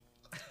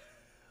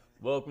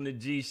Welcome to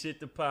G Shit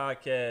the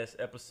Podcast,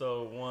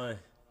 episode 1.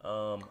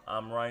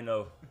 I'm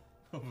Rhino.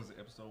 What was it,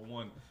 episode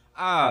 1?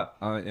 I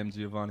am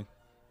Giovanni.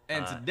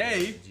 And I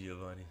today, am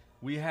Giovanni.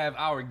 we have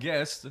our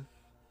guest,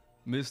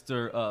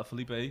 Mr.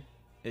 Felipe,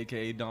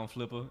 a.k.a. Don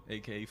Flipper,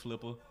 a.k.a.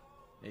 Flipper,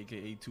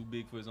 a.k.a. Too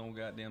Big for his own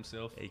goddamn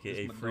self.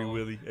 AKA Free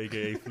Willy,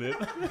 AKA Flip.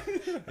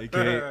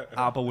 a.k.a.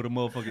 Appa with a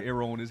motherfucking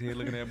arrow on his head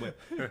looking at me.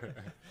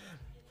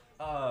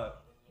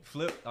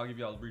 Flip, I'll give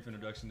y'all a brief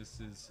introduction. This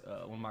is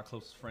one of my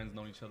closest friends,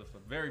 known each other for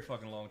a very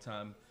fucking long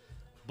time.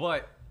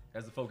 But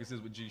as the focus is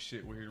with G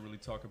Shit, we're here to really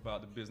talk about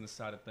the business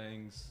side of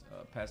things,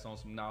 pass on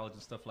some knowledge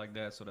and stuff like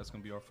that. So that's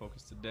going to be our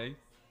focus today.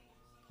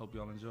 Hope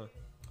y'all enjoy.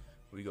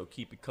 We go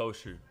keep it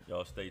kosher.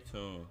 Y'all stay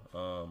tuned.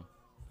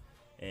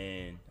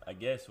 And I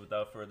guess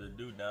without further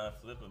ado, Don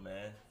Flipper,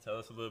 man, tell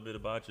us a little bit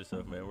about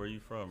yourself, man. Where you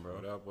from,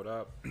 bro? What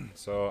up?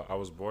 So I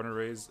was born and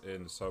raised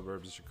in the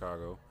suburbs of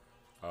Chicago,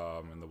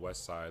 in the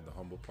west side, the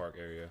Humboldt Park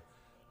area.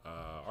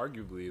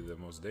 Arguably the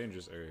most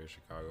dangerous area of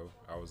Chicago.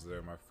 I was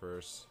there my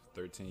first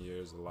 13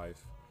 years of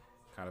life.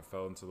 Kind of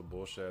fell into the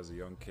bullshit as a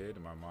young kid,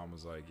 and my mom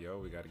was like, yo,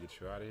 we got to get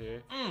you out of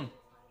here.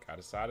 Got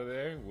us out of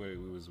there. We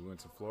went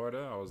to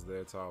Florida. I was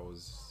there till I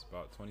was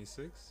about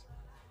 26.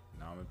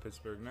 Now I'm in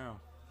Pittsburgh now.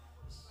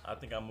 I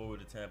think I moved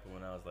to Tampa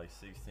when I was like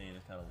 16.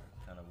 It's kind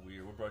of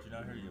weird. What brought you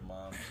down here? Your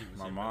mom? She was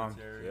My in mom,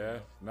 military, yeah. you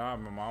know? Nah,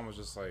 my mom was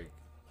just like,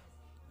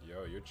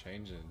 yo, you're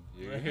changing.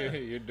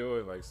 You're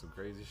doing like some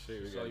crazy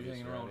shit. So you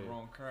hanging around with the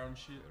wrong crowd and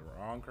shit?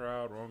 Wrong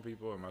crowd, wrong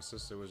people. And my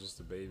sister was just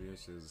a baby. And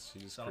she's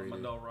Shout out to my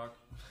crazy. dog Rock.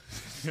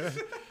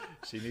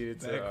 She needed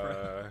Bad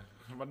to,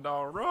 my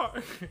dog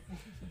Rock.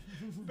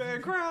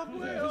 Bad crowd,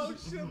 boy. Yeah, Oh, shit.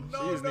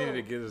 She just needed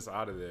to get us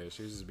out of there.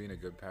 She was just being a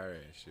good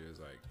parent. She was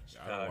like,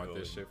 I don't want Chicago.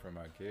 this shit for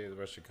my kids.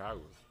 But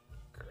Chicago's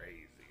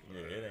crazy.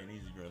 Yeah, bro. it ain't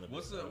easy growing up.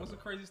 What's in a Chicago.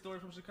 crazy story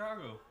from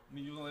Chicago? I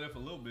mean, you was only there for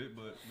a little bit,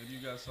 but maybe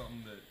you got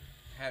something that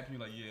happened.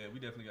 You're like, yeah, we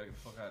definitely gotta get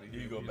the fuck out of here. Do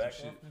you go We back get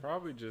some shit. often?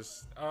 Probably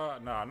just, nah,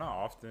 not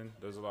often.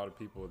 There's a lot of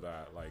people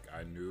that like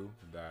I knew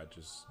that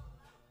just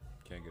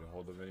can't get a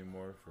hold of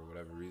anymore for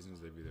whatever reasons.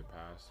 They've either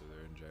passed or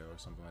they're in jail or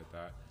something like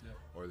that, Yeah.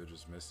 or they're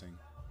just missing.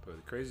 But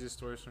the craziest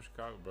stories from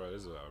Chicago, bro,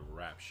 there's a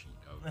rap sheet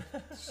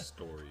of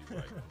stories,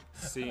 like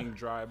seeing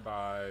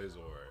drive-bys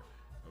or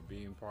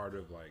being part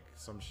of like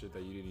some shit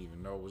that you didn't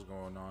even know was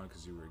going on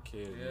because you were a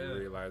kid and Yeah. you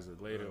realized it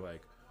later,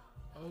 like,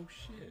 oh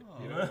shit,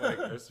 Oh. you know, like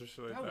there's some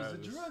shit like That that. was a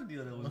Just- drug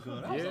deal that was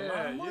good. That was a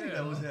lot of money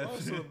that was Oh,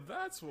 happening. so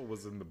that's what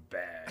was in the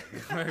bag.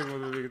 Like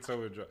when the nigga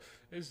told me drug.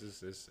 It's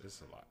just it's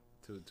a lot.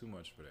 Too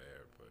much for the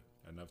air,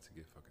 but enough to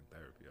get fucking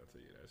therapy. I'll tell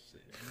you that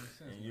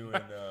shit. And you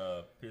in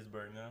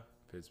Pittsburgh now?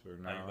 Pittsburgh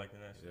How now. you liking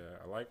that shit?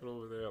 Yeah, I like it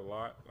over there a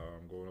lot.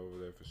 I'm going over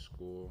there for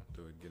school,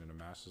 getting a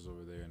master's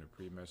over there and a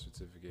pre-med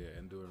certificate,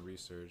 and doing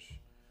research,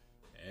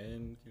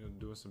 and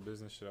doing some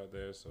business shit out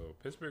there. So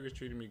Pittsburgh is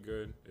treating me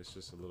good. It's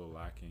just a little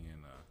lacking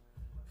in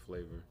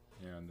flavor.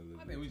 Yeah,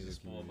 I think we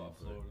just spoiled about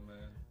Florida, man.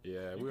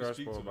 Yeah, You we can are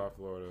speak spoiled to about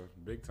Florida,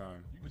 big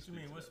time. What you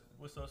mean?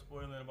 What's so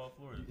spoiling about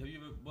Florida? Have you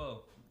ever?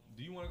 Well,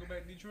 do you want to go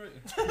back to Detroit?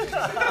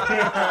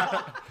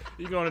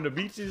 You going to the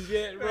beaches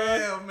yet, bro?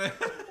 Damn, man.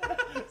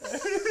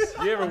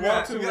 You ever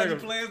walk You to got like any a,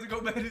 plans to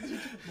go back to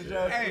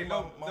Detroit? Hey, Hey, my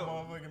no.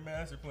 motherfucking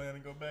master plan to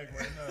go back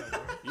right now,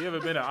 bro. you ever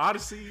been to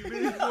Odyssey? You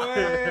been?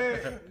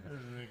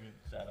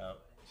 Shout out.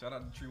 Shout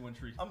out to Tree One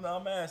Tree.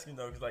 I'm asking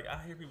though, cause like I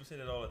hear people say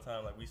that all the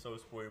time, like we so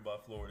spoiled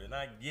about Florida, and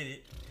I get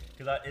it,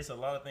 cause it's a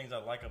lot of things I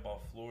like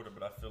about Florida,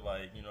 but I feel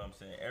like what I'm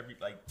saying,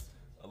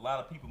 a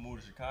lot of people move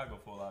to Chicago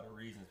for a lot of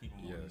reasons. People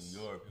move Yes. to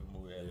New York, people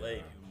move to LA,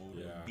 Yeah. people move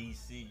Yeah. to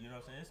DC. You know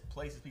what I'm saying? It's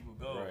places people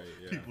go. Right,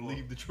 yeah. People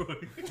leave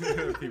Detroit.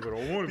 People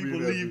don't want to People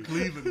be there. leave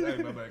Cleveland.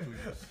 Hey, my bad,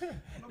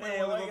 Cleveland.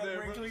 Hey, why you gotta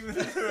bring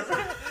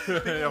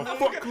Cleveland? Yo,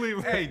 fuck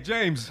Cleveland. Hey,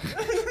 James.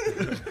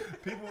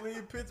 People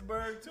leave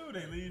Pittsburgh too.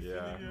 They leave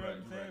Yeah. Philly. You know what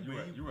I'm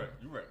saying? But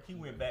You right. he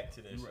went back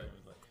to that You shit. right. It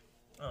was like,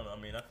 I don't know. I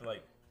mean, I feel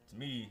like to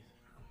me,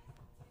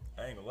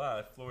 I ain't gonna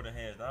lie, Florida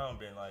hands down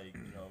been like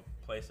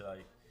place that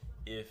like,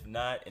 if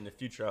not in the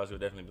future, I was gonna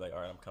definitely be like,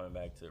 all right, I'm coming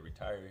back to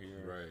retire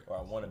here, Right. or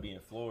I want to be in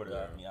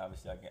Florida. Yeah. I mean,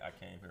 obviously, I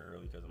came here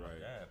early because of my Right.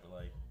 dad, but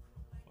like,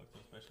 what's so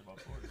special about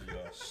Florida to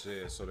y'all?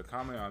 Shit. So to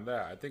comment on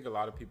that, I think a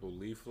lot of people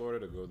leave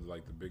Florida to go to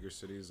like the bigger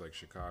cities like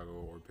Chicago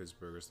or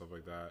Pittsburgh or stuff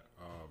like that,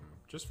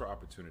 just for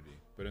opportunity.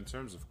 But in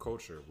terms of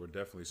culture, we're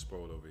definitely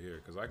spoiled over here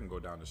because I can go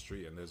down the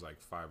street and there's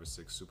like 5 or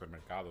 6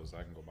 supermercados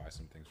I can go buy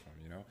some things from.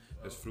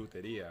 There's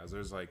fruterias,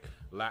 there's like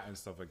Latin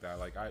stuff like that.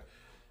 Like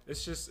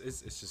it's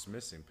just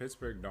missing.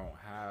 Pittsburgh don't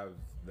have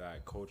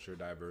that culture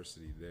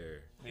diversity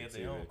there. They have It's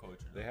their own either-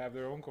 culture. They have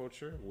their own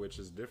culture, which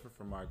is different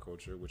from my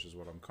culture, which is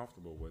what I'm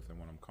comfortable with. And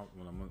when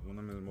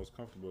I'm in the most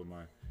comfortable in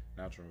my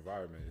natural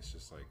environment, it's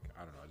just like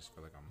I don't know. I just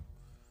feel like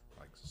I'm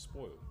like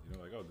spoiled.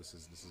 Like this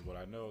is what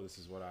I know. This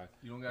is what I.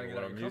 You don't gotta get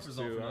what out of I'm your used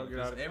comfort zone to. for I don't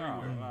nothing, get 'cause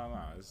out everywhere.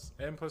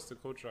 No. And plus the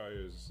culture out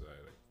here is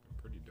like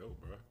pretty dope,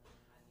 bro.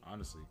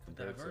 Honestly,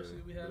 compared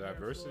diversity to we have the here in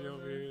diversity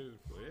Florida, over here,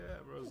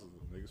 yeah, bro. It's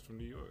niggas from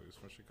New York, it's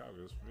from Chicago,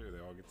 it's from here. They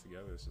all get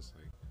together. It's just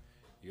like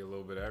You get a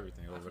little bit of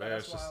everything over there.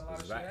 That's It's why just a lot of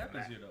it's shit that.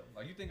 happens here, though.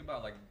 Like, you think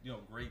about, like, you know,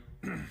 great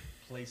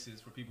places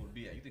for people to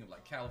be at. You think of,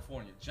 like,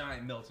 California,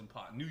 giant melting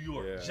pot. New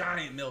York, Yeah.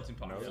 giant melting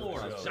pot. No,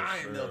 Florida, for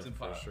giant sure, melting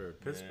For pot. sure.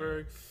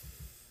 Pittsburgh,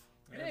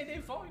 It ain't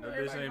their fault, you know. that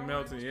bitch everybody ain't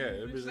growing melting up, yet.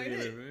 That bitches bitch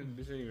ain't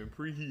it. ain't even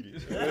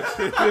preheated.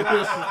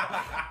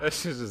 That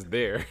shit's just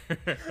there.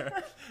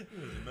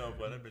 No,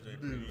 but that bitch ain't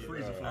pretty.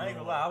 freezer I ain't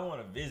gonna lie, I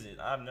want to visit.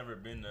 I've never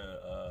been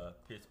to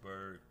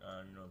Pittsburgh.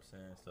 You know what I'm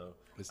saying? So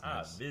It's I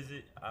nice.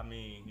 visit. I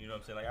mean, you know what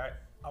I'm saying? Like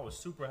I was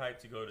super hyped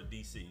to go to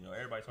DC. You know,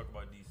 everybody talk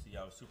about DC.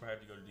 I was super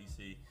hyped to go to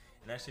DC,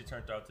 and that shit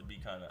turned out to be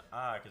kind of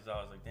odd because I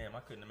was like, damn,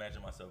 I couldn't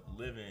imagine myself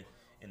living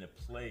in a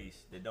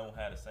place that don't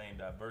have the same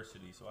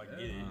diversity. So I get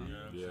it. You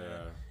know what I'm saying?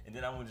 Yeah. And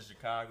then I went to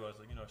Chicago. I was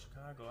like, you know,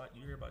 Chicago,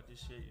 you hear about this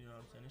shit, you know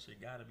what I'm saying? This shit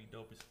gotta be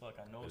dope as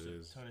fuck. I know It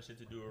it's is. a ton of shit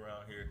to do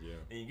around here.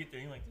 Yeah. And you get there,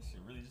 and you're like, this shit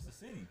really just a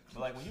city.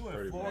 But like when you in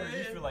Pretty Florida, much.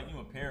 you feel like you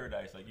in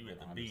paradise, like you at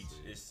the beach.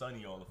 Honestly. It's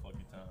sunny all the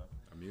fucking time.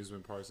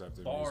 Amusement parks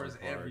after Bars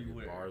amusement park,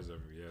 everywhere. Bars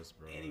everywhere. Yes,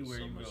 bro.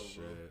 Anywhere so you much go,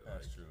 bro. shit.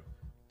 That's true.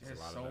 There's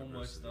There's a lot so of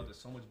much diversity. stuff. There's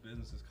so much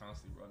businesses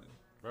constantly running.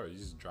 Bro, you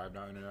just drive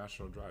down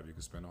International Drive. You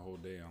can spend a whole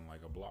day on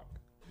like a block.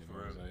 You know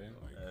what I'm For real. saying?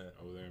 Like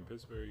Yeah. over there in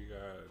Pittsburgh, you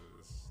got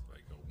it's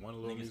like one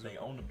little Niggas amusement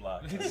stay on the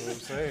block. That's what I'm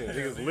saying.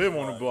 Niggas live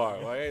on the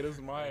block. Like, hey, this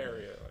is my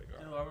area. Like,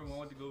 You know, I remember when I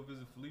went to go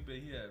visit Felipe.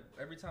 He had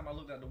every time I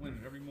looked out the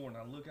window, every morning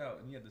I look out,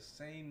 and he had the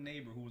same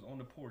neighbor who was on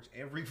the porch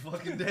every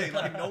fucking day.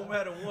 Like no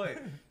matter what,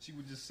 she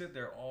would just sit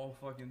there all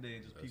fucking day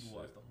and just That people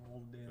watch shit. the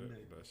whole damn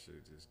day. that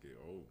shit just get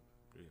old.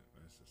 Yeah,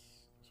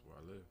 that's where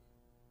I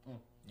live.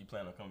 You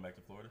plan on coming back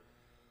to Florida?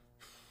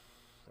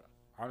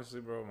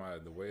 Honestly, bro,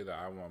 the way that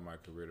I want my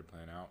career to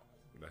plan out,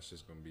 that's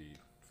just gonna be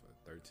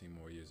for 13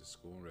 more years of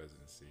school and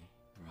residency.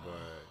 But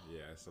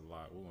yeah, it's a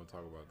lot. We're gonna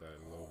talk about that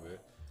in a little bit.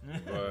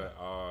 But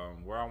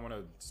where I want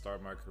to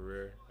start my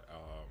career,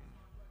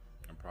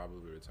 I'm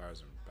probably retired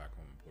and back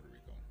home in Puerto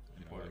Rico.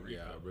 You know, Puerto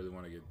yeah, I Rico. really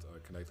want to get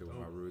connected with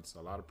my roots.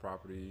 A lot of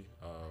property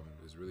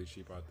is really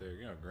cheap out there.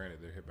 You know, granted,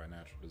 they're hit by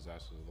natural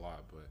disasters a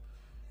lot, but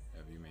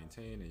if you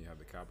maintain and you have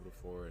the capital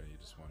for it, and you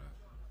just want to,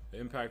 the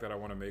impact that I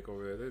want to make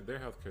over there, their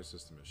healthcare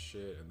system is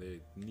shit, and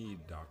they need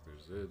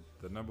doctors. They're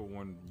the number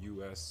one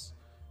U.S.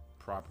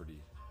 property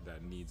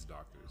that needs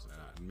doctors.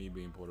 And me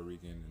being Puerto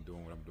Rican and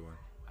doing what I'm doing,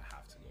 I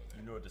have to go there.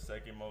 You know what the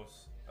second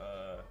most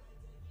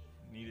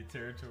needed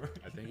territory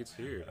I think it's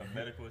here. of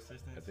medical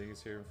assistance? I think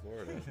it's here in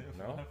Florida.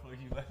 Why No, the fuck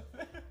you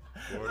laughing?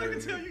 Florida. I can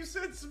and tell New- you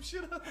said some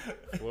shit up.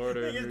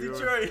 Florida. I think and it's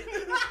New York.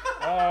 Detroit.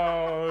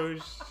 Oh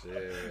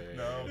shit.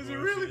 No, Is it bullshit.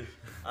 really?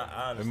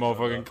 I The honestly motherfucking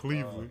don't know.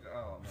 Cleveland.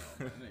 Oh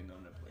no, man, it ain't none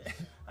of that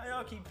place. How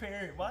y'all keep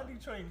pairing? Why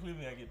Detroit and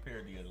Cleveland gotta get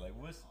paired together? Like,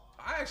 what's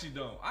I actually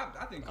don't.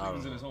 I think I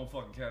don't Cleveland's in know. his own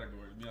fucking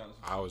category. To be honest.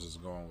 With you. I was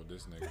just going with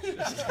this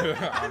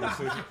nigga.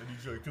 Honestly,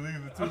 Detroit,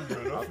 Cleveland too,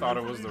 bro? I thought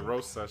it was the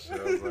roast session.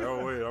 I was like,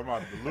 oh wait, I'm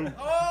out the loop.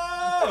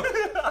 Oh!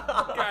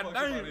 God Fuck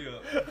damn. somebody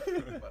up.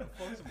 About to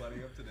fuck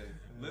somebody up today.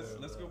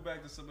 Let's go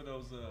back to some of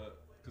those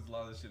because a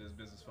lot of this shit is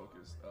business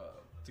focused.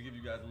 To give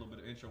you guys a little bit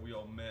of intro, we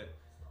all met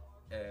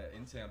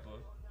in Tampa.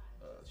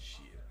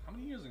 Shit, how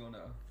many years ago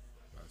now?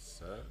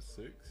 That's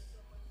 6.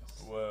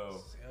 Well,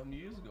 7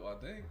 years ago, I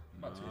think.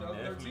 About No,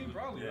 2013,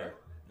 probably, yeah. right?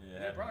 Yeah,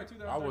 Yeah, probably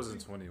 2013. I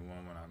wasn't 21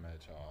 when I met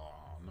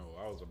y'all. No,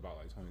 I was about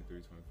like 23,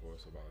 24,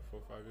 so about like 4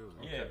 or 5 years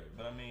ago. Yeah,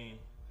 but I mean,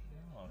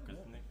 no,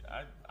 because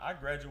I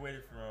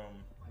graduated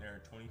from there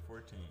in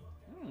 2014.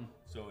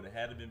 So it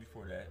had to been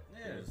before that.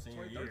 Yeah, It was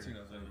senior year. 2013,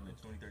 I So think. it would have been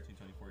 2013,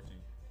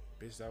 2014.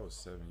 Bitch, that was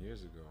 7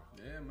 years ago.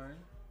 Yeah, man.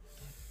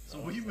 So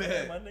we Yeah,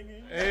 met. my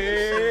nigga.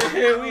 Hey,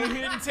 we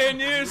hitting 10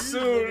 years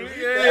soon.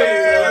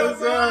 Yeah,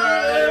 what's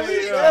up?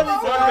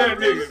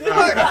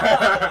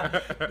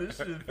 This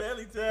shit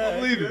family time.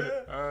 believe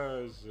it.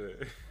 Oh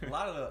shit. A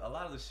lot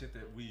of the shit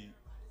that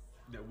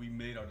we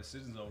made our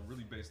decisions on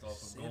really based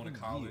off of going to 7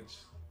 college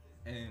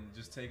and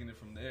just taking it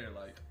from there.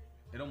 Like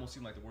it almost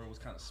seemed like the world was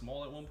kind of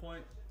small at one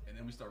point, and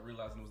then we started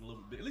realizing it was a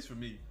little bit big, at least for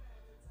me.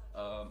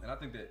 And I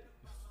think that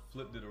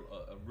Flip did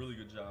a really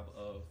good job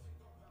of,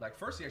 like,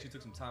 first he actually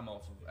took some time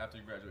off after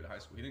he graduated high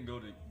school. He didn't go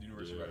to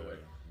university right away.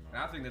 And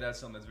I think that that's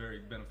something that's very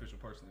beneficial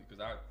personally, because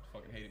I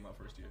fucking hated my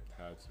first year.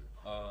 Had to.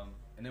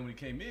 And then when he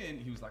came in,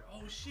 he was like,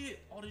 "Oh shit,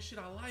 all this shit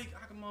I like,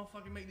 I can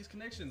motherfucking make these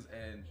connections."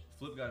 And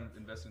Flip got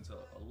invested into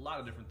a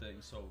lot of different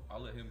things. So I'll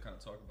let him kind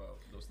of talk about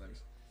those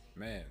things.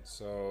 Man,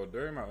 so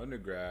during my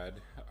undergrad,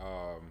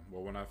 well,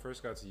 when I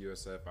first got to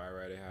USF, I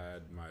already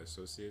had my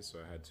associates, so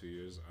I had 2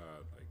 years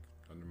like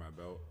under my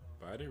belt.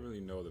 But I didn't really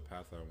know the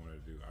path that I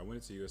wanted to do. I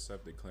went into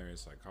USF declaring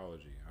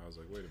psychology. I was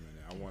like, wait a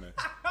minute, I want to.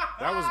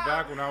 That was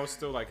back when I was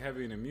still like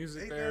heavy into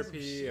music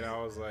therapy, and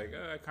I was like,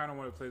 I kind of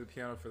want to play the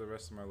piano for the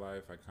rest of my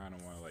life. I kind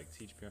of want to like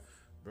teach piano.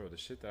 Bro, the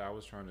shit that I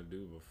was trying to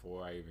do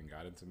before I even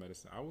got into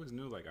medicine, I always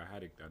knew like I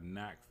had a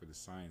knack for the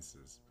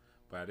sciences,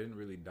 but I didn't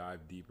really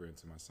dive deeper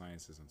into my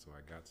sciences until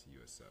I got to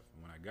USF.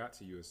 And when I got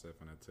to USF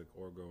and I took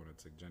Orgo and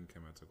I took Gen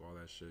Chem, I took all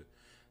that shit,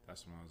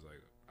 that's when I was like,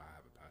 I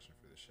have a passion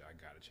for this shit. I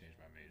gotta change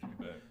my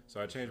major.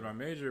 So I changed my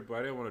major, but I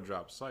didn't want to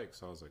drop psych,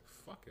 so I was like,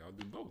 fuck it, I'll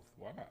do both.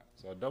 Why not?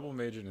 So I double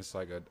majored in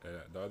psych.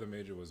 The other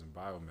major was in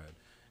biomed.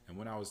 And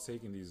when I was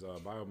taking these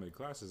biomed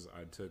classes,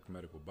 I took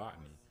medical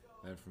botany.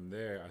 And from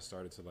there, I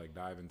started to like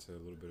dive into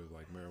a little bit of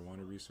like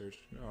marijuana research,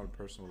 on a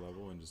personal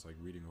level, and just like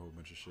reading a whole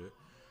bunch of shit.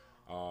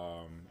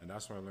 And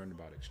that's when I learned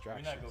about We're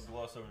extractions. not gonna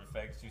gloss over the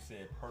fact that you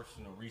said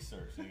personal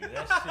research. Nigga.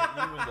 That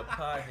shit, you was a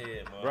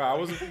pothead, man. Bro, I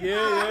was it's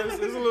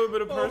a little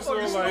bit of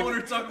personal,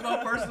 like talking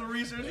about personal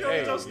research. Yo,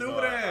 hey, so you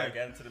stupid I ass.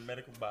 got into the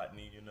medical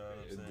botany, you know what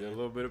I'm a saying?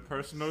 little bit of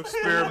personal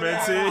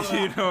experimenting,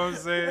 you know what I'm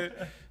saying?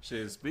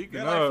 Shit, speaking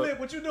They're of, like, Flip,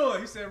 what you doing?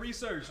 He said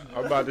research.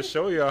 I'm about to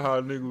show y'all how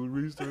a nigga was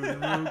researching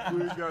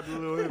real quick. Got the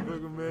little hip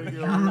fucking man.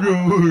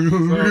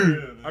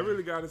 So I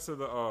really got into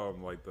the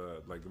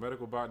the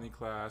medical botany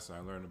class, and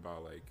I learned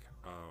about like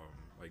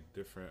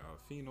different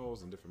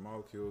phenols and different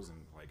molecules and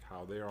like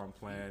how they're on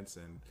plants,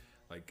 and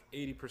like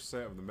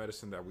 80% of the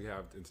medicine that we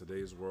have in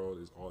today's world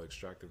is all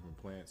extracted from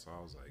plants. So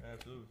I was like,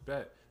 Absolutely.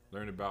 bet.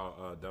 Learned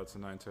about delta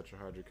 9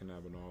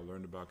 tetrahydrocannabinol,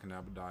 learned about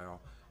cannabidiol,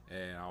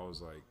 and I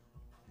was like,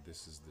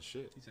 this is the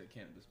shit. He said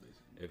cannabis,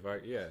 basically.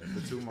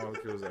 The two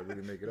molecules that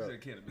really make it He up.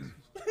 said cannabis.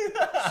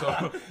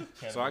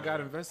 So I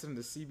got invested in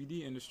the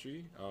CBD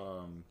industry.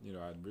 I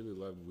really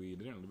loved weed.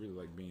 I didn't really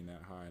like being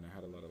that high, and I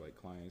had a lot of like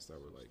clients that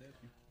were like,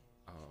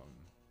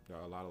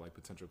 a lot of like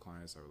potential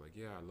clients that were like,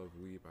 yeah, I love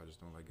weed, but I just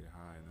don't like getting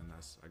high. And then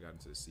I got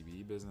into the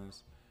CBD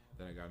business.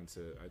 Then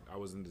I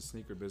was in the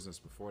sneaker business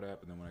before that,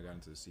 but then when I got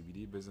into the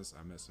CBD business,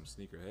 I met some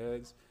sneaker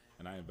heads,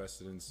 and I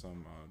invested in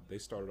some. They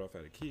started off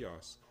at a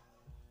kiosk,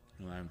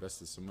 and I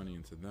invested some money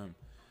into them.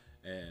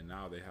 And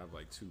now they have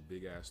like 2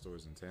 big ass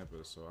stores in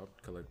Tampa, so I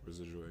collect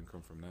residual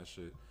income from that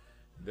shit.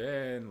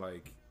 Then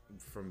like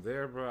from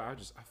there, bro, I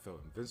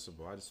felt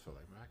invincible. I just felt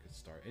like, man, I could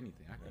start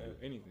anything. I could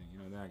do anything.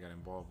 Then I got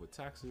involved with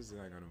taxes. Then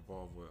I got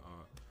involved with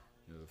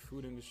the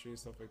food industry and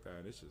stuff like that.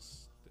 And it's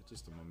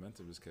just the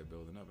momentum just kept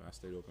building up. And I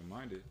stayed open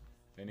minded.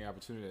 Any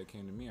opportunity that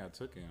came to me, I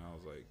took it. And I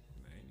was like,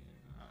 man,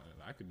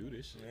 I could do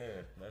this shit.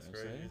 Yeah, that's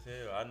crazy as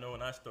hell. I know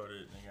when I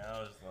started, nigga,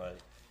 I was like,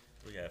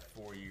 we got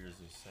 4 years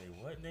to say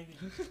what, nigga?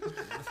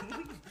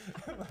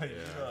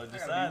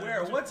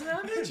 Deciding what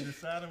time, bitch?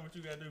 Deciding what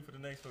you gotta do for the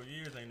next 4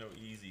 years ain't no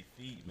easy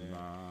feat, man.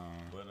 Nah.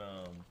 But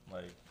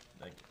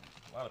like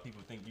a lot of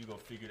people think you go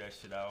figure that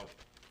shit out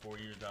 4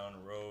 years down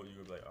the road. You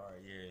go be like, all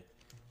right, yeah,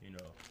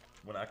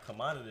 when I come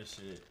out of this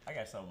shit, I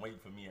got something waiting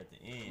for me at the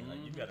end.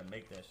 Like you gotta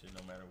make that shit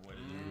no matter what it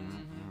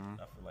is.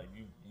 I feel like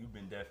you've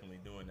been definitely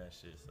doing that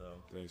shit. So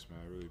thanks, man.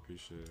 I really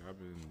appreciate it.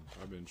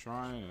 I've been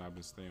trying, and I've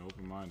been staying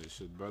open minded.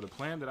 Shit, bro. The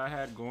plan that I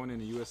had going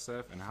into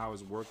USF and how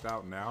it's worked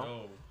out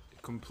now,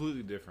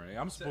 completely different.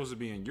 I'm supposed to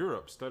be in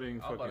Europe studying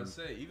I was fucking. about to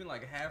say, even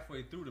like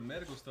halfway through the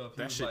medical stuff,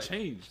 that shit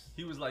changed.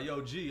 He was like,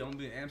 "Yo, G, I'm gonna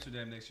be in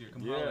Amsterdam next year.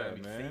 Come Yeah, holler at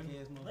me, man. fake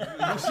ass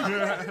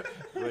motherfucker."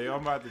 Like,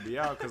 I'm about to be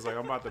out because like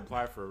I'm about to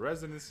apply for a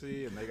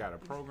residency, and they got a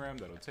program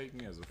that'll take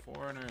me as a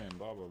foreigner and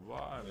blah blah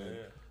blah. And then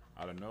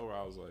out of nowhere,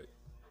 I was like,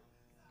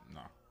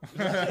 nah,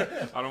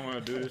 I don't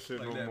want to do this shit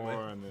Like no that, more.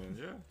 man. And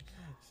then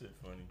shit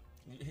funny.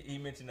 He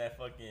mentioned that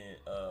fucking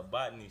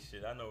botany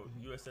shit. I know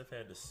USF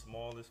had the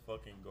smallest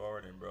fucking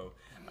garden, bro.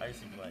 I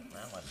used to be like,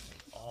 man, I want to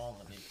take all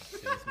of it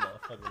to this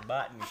motherfucking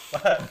botany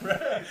spot, bro.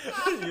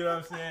 You know what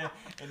I'm saying?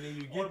 And then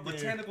you get Or the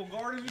botanical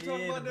gardens, you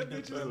talking about that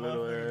bitch? The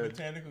little motherfucking head.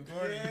 botanical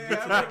garden. Yeah, You get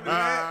to I that remember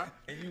that. bitch,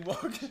 and you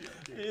walk,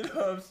 you know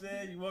what I'm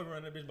saying? You walk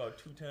around that bitch about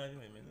 2 times. You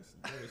like, man, this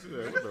is yeah,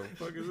 good. what the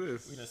fuck is We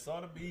this? done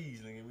saw the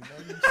bees, nigga. We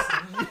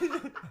know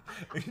you.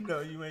 We know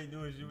you ain't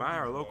doing shit. Buy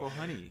our local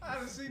honey. I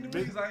haven't seen the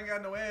bitches. I ain't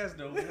got no ass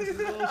though. This is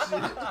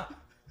bullshit.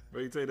 But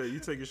you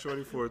take your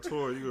shorty for a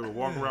tour. You gonna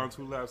walk around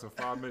 2 laps in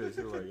 5 minutes.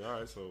 You're like, all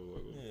right, so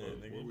what the Yeah, fuck,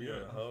 nigga, where you we be on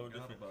at? a whole Forgot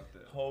different, about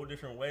that. whole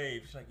different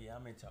wave. She's like, yeah,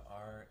 I'm into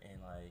art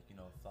and like,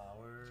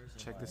 flowers. And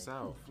Check this like,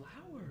 out.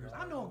 Flowers.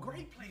 I know a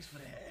great place for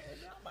that.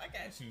 Yeah, I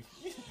got you.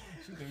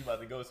 She think we about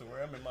to go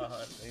somewhere. I'm in my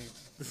hot thing.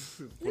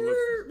 Pull up.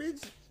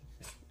 Bitch.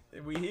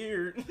 We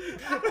here.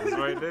 It's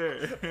right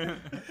there.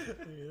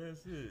 Yeah,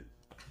 that's it.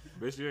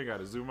 Bitch, you ain't got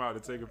to zoom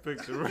out to take a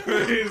picture.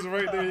 It's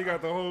right there. You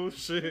got the whole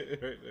shit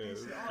right there.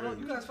 It's Oh, you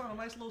crazy. guys found a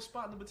nice little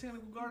spot in the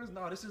botanical gardens?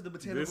 No, this is the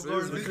This botanical is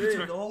gardens. the This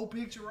picture. is the whole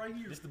picture right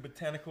here. This the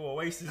botanical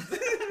oasis.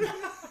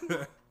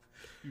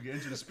 You get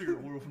into the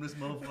spirit world from this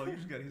motherfucker. You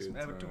just gotta hit some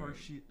Good Avatar time.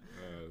 shit.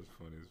 It's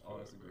funny as fuck. Oh,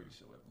 that's the greatest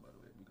show ever, by the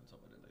way. We can talk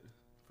about that later.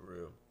 For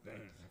real.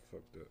 I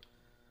fucked up.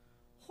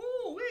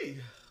 Whoo-wee.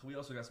 We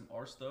also got some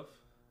art stuff.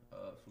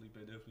 Felipe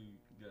definitely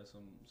got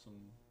some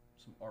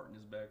art in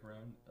his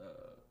background.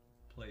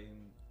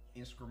 Playing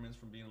instruments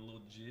from being a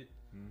little jit.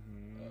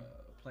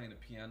 Playing the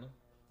piano.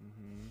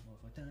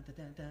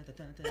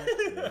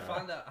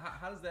 Find out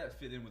how does that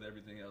fit in with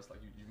everything else? Like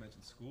you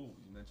mentioned school,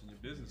 you mentioned your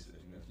businesses,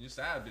 you mentioned your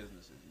side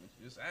businesses,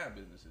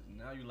 and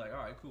now you're like, all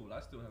right, cool. I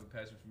still have a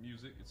passion for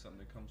music. It's something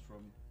that comes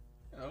from,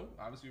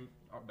 obviously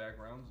our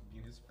backgrounds,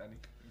 being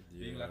Hispanic,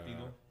 being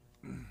Latino.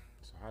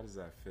 So how does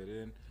that fit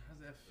in? How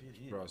does that fit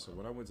in, Bro, so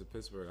when I went to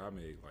Pittsburgh, I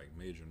made like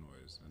major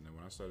noise, and then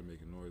when I started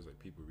making noise, like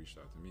people reached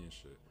out to me and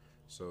shit.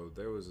 So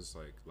there was this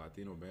like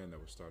Latino band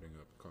that was starting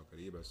up called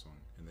Caribe Song,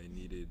 and they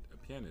needed a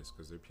pianist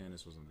because their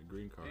pianist was on the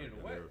green card. They needed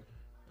and what? they were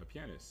a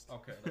pianist.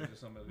 Okay, that was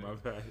just something My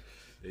bad.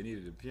 They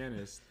needed a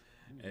pianist,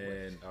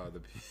 And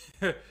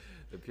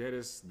the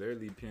pianist, their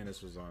lead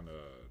pianist was on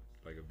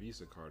like a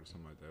Visa card or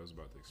something like that. It was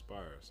about to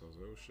expire. So I was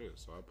like, oh shit.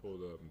 So I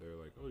pulled up and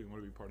they're like, oh, you want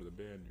to be part of the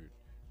band?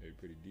 You're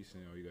pretty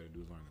decent. All you got to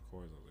do is learn the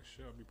chords. I was like,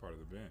 shit, I'll be part of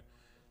the band.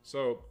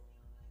 So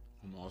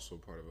I'm also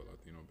part of a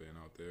Latino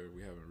band out there.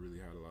 We haven't really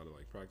had a lot of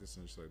like practice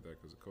and shit like that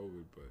because of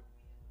COVID, but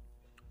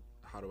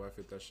how do I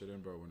fit that shit in,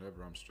 bro?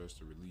 Whenever I'm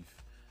stressed or relief,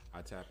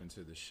 I tap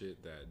into the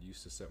shit that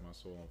used to set my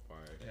soul on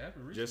fire. Yeah,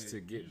 just to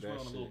get that went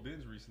on shit. a little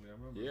binge recently, I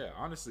remember. Yeah,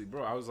 honestly,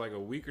 bro, I was like a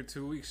week or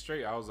 2 weeks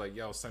straight. I was like,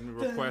 yo, send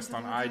me a request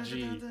on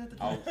IG.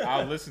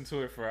 I'll listen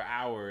to it for an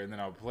hour and then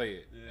I'll play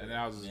it. Yeah. And then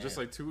I was just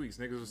like 2 weeks.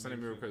 Niggas was sending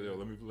me requests. Yo,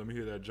 let me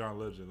hear that John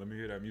Legend. Let me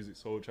hear that Music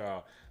Soul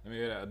Child. Let me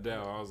hear that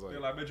Adele. I was like,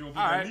 I bet you won't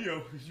put that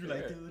Neo. You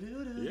like,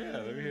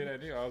 yeah, let me hear that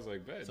Neo. I was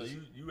like, bet. So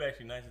you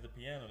actually nice at the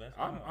piano. That's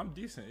I'm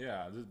decent.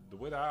 Yeah, the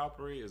way that I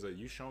operate is that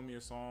you show me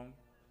a song.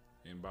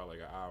 In about like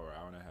an hour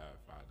and a half,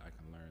 I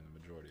can learn the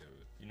majority of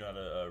it. You know how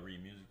to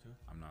read music too?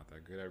 I'm not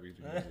that good at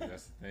reading music.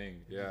 That's the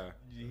thing. Yeah,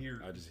 you hear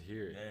it. I just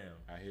hear it. Damn,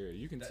 I hear it.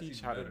 You can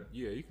teach how to.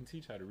 Yeah, you can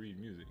teach how to read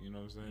music. You know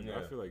what I'm saying? Yeah.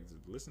 I feel like to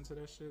listen to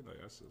that shit.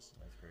 Like that's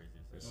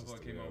crazy.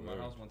 Someone came over to my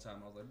house one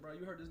time. I was like, bro,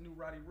 you heard this new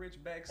Roddy Ricch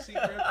backseat?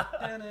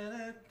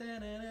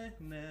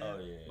 Oh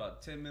yeah.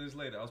 About 10 minutes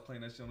later, I was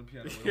playing that shit on the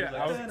piano. Yeah,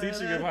 I was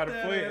teaching him how to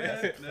play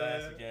it.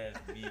 Classic ass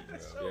beat,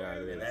 bro.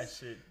 Yeah, and that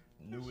shit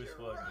new as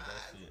fuck, but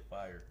that shit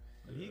fire.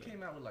 But he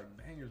came out with like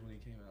bangers when he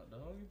came out,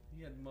 dog.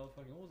 He had the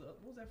motherfucking what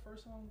was that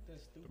first song? That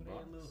stupid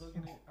ass little hook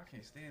in it. I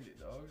can't stand it,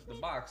 dog. The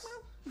Box.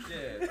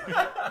 Yeah.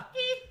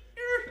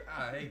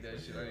 I hate that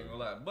shit. I ain't gonna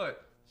lie,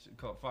 but shit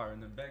caught fire.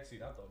 And then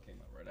Backseat, I thought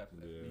came out right after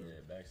that. Yeah,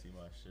 Backseat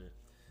my shit.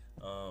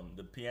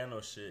 The piano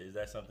shit, is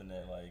that something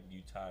that like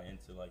you tie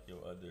into like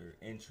your other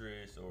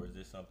interests, or is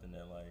this something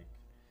that like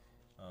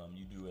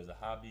you do as a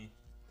hobby?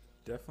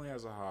 Definitely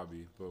as a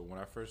hobby, but when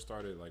I first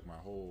started like my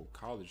whole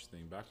college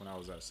thing, back when I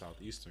was at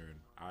Southeastern,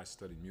 I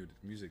studied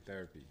music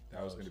therapy.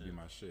 That was going to be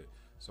my shit.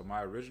 So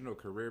my original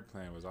career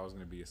plan was I was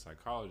going to be a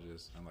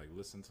psychologist and like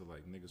listen to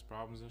like niggas'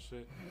 problems and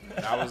shit.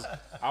 And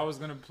I was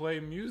going to play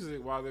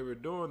music while they were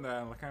doing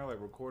that and like, kind of like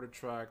record a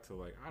track to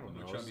like, I don't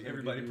know. Trying to be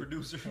everybody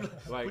producer.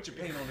 Like, put your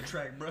paint on the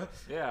track, bro.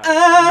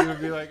 Yeah. You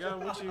would be like, oh,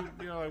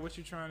 what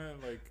you trying to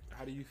like,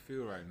 how do you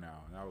feel right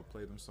now? And I would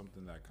play them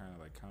something that kind of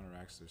like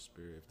counteracts their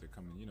spirit if they're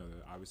coming, they're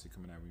obviously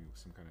coming at me with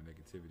some kind of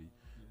negativity.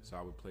 So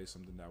I would play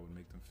something that would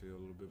make them feel a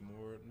little bit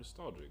more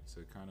nostalgic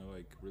to kind of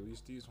like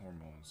release these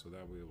hormones, so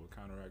that way it will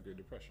counteract their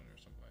depression or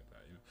something like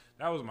that.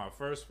 That was my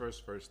first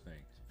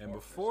thing. And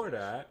before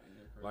that,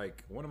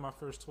 like one of my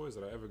first toys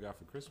that I ever got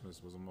for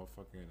Christmas was a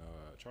motherfucking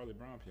Charlie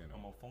Brown piano. A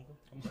mofongo?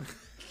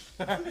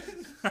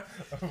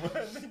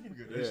 You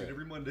get that shit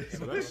every Monday.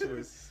 So that shit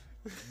was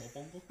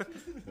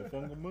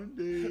Mofongo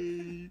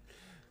Monday.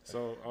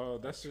 So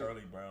that's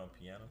Charlie Brown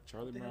piano.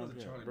 Charlie Brown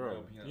piano, Charlie bro.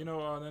 Brown piano. You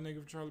know that nigga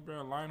from Charlie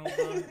Brown, Lionel,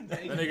 bro.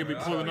 That nigga be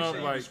pulling up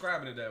like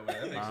describing it that way.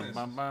 That makes sense.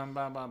 Bam, bam,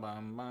 bam, bam,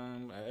 bam,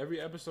 bam. Every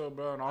episode,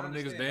 bro, and all the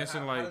niggas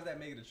dancing how like. How does that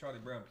make it a Charlie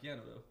Brown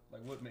piano though?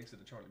 Like what makes it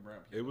a Charlie Brown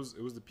piano? It was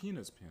the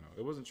Peanuts piano.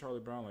 It wasn't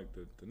Charlie Brown like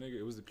the nigga.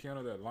 It was the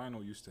piano that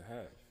Lionel used to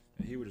have,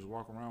 and he would just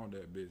walk around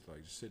with that bitch,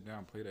 like just sit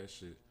down, play that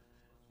shit.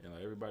 And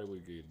like everybody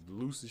would get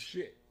loose as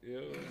shit,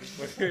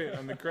 like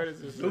on the credits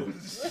and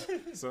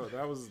shit. So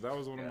that was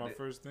one of my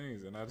first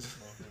things, and I just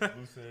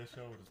loose ass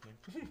shoulders,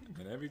 nigga.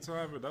 And every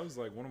time, but that was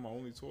like one of my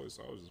only toys.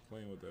 So I was just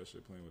playing with that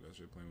shit, and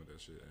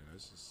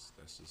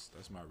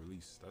that's my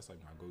release. That's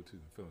like my go-to.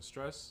 Feeling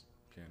stressed,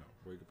 piano.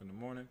 Wake up in the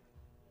morning,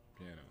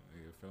 piano.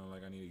 Feeling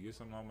like I need to get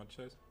something on my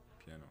chest,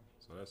 piano.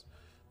 So that's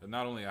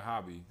not only a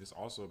hobby, it's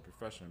also a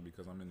profession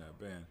because I'm in that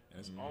band, and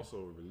it's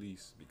also a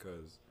release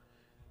because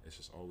it's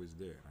just always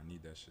there. I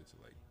need that shit to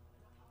like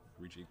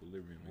reach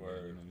equilibrium again.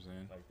 You know what I'm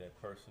saying? Like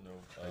that personal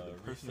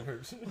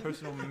research.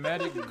 Personal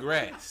medic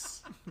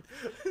grass.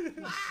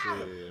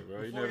 Shit,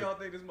 bro. Before y'all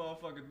think this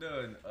motherfucker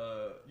done,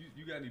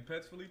 you got any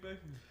pets, Felipe?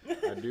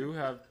 I do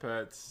have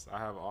pets. I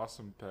have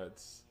awesome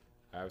pets.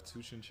 I have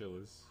 2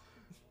 chinchillas.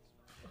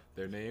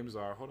 Their names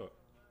are,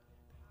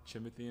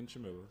 Timothy and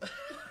Camilla.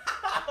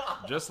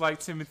 Just like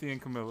Timothy and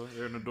Camilla.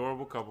 They're an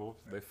adorable couple.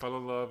 They fell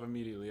in love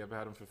immediately. I've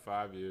had them for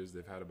 5 years.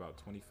 They've had about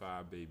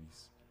 25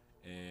 babies.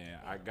 And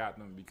I got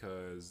them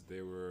because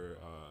they were,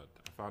 I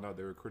found out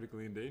they were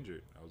critically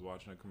endangered. I was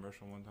watching a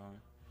commercial one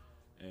time.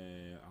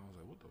 And I was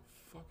like, what the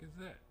fuck is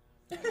that?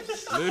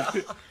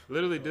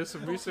 literally did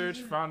some research,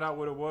 found out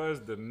what it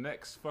was. The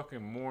next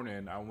fucking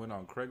morning, I went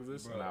on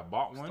Craigslist and I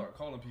bought one. Start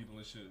calling people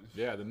and shit.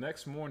 Yeah, the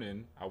next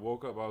morning, I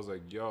woke up. I was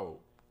like, yo,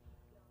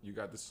 you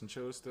got this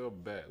chinchilla still?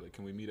 Bet. Like,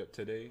 can we meet up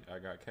today? I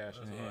got cash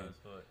in hand.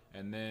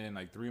 And then,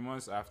 like, 3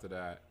 months after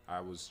that,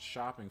 I was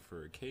shopping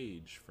for a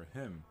cage for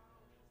him.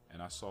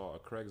 And I saw a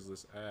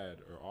Craigslist ad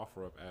or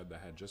OfferUp ad that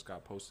had just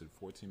got posted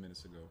 14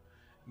 minutes ago.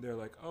 And they're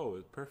like, oh,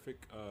 a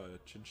perfect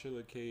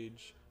chinchilla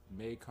cage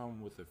may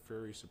come with a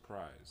furry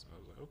surprise. I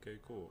was like, okay,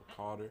 cool.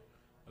 Called her.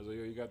 I was like,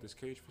 yo, you got this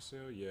cage for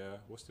sale? Yeah.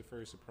 What's the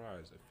furry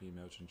surprise? A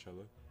female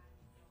chinchilla.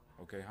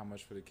 Okay, how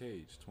much for the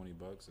cage? $20.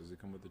 Does it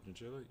come with the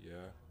chinchilla?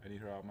 Yeah. I need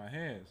her out my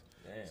hands.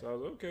 Damn. So I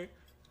was like, okay.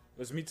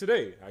 let's meet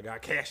today. I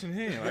got cash in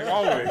hand, like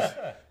always.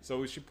 So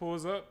when she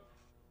pulls up,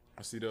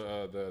 I see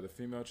the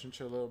female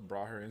chinchilla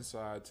brought her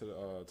inside to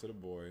the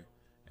boy,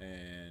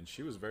 and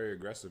she was very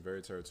aggressive,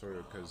 very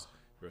territorial because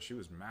bro, she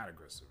was mad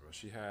aggressive. Bro.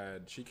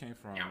 She came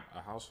from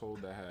a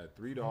household that had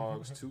 3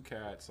 dogs, 2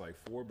 cats, like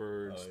 4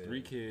 birds,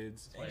 3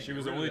 kids. Like, She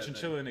was the only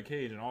chinchilla in the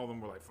cage, and all of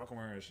them were like fucking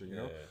with her and shit, you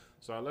know.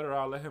 So I let her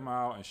out, let him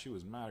out, and she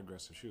was mad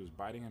aggressive. She was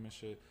biting him and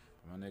shit.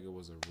 But my nigga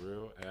was a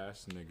real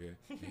ass nigga.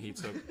 And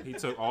he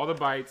took all the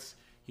bites.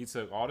 He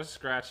took all the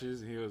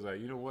scratches, and he was like,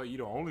 you know what? You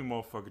the only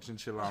motherfucking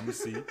chinchilla I'm gonna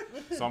see.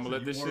 So I'm gonna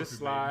let this shit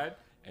slide,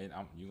 and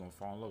you gonna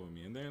fall in love with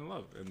me. And they're in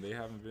love, and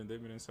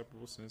they've been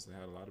inseparable since. They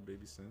had a lot of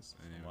babies since,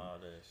 and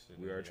that shit.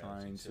 we are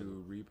trying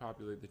to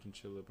repopulate the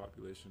chinchilla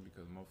population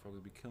because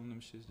motherfuckers be killing them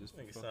shits just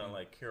for Make it fucking. sound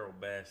like Carol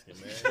Baskin,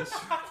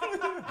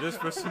 man. Just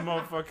for some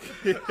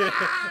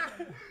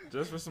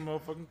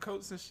motherfucking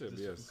coats and shit. But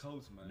yes,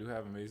 Coats, man. I do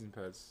have amazing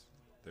pets.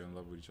 They're in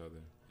love with each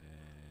other,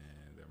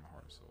 and they're my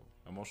heart and soul.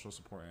 Emotional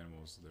support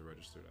animals, they're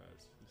registered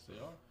as. They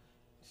are.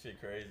 Shit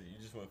crazy.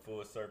 You just went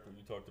full circle.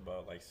 You talked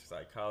about like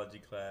psychology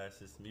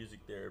classes,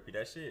 music therapy.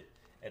 That shit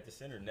at the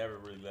center never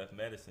really left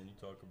medicine. You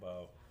talk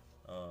about,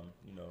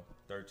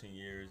 13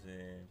 years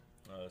in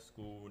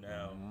school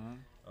now.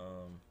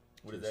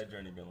 What has that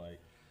journey been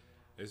like?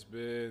 It's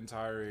been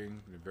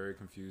tiring, very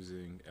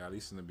confusing, at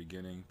least in the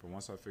beginning. But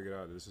once I figured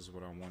out this is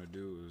what I want to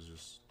do, it was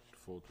just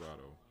full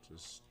throttle,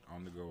 just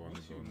on the go, on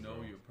Once the go. you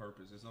know your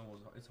purpose, it's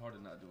hard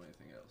to not do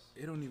anything else.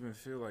 It don't even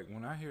feel like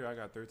when I hear I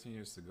got 13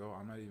 years to go,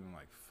 I'm not even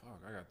like, fuck,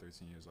 I got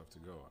 13 years left to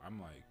go.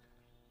 I'm like,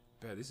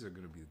 bet these are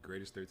going to be the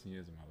greatest 13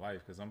 years of my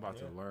life because I'm about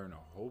to learn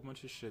a whole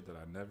bunch of shit that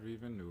I never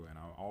even knew, and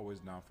I'm always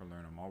down for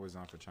learning. I'm always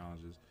down for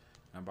challenges.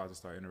 And I'm about to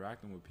start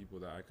interacting with people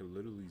that I could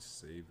literally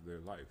save their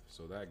life.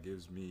 So that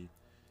gives me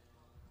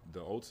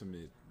the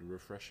ultimate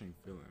refreshing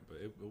feeling. But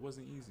it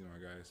wasn't easy, my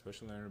guy,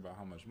 especially learning about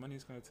how much money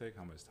it's going to take,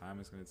 how much time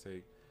it's going to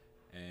take,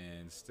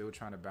 and still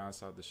trying to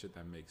balance out the shit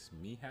that makes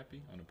me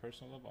happy on a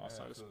personal level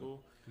outside of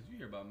school. Because you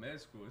hear about med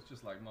school, it's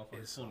just like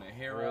motherfuckers It's pulling a their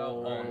hair out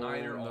all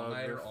nighter, all whole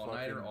nighter, nother all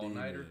nighter, fucking all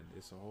nighter. demon.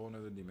 It's a whole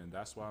nother demon.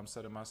 That's why I'm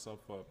setting myself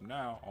up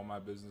now on my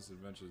business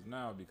adventures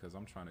now because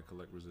I'm trying to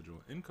collect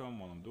residual income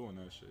while I'm doing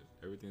that shit.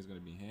 Everything's going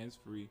to be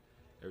hands-free.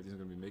 Everything's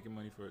going to be making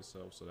money for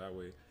itself. So that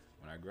way,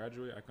 when I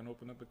graduate, I can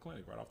open up a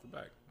clinic right off the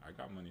back. I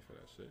got money for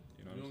that shit.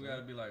 You know You don't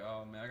gotta be like,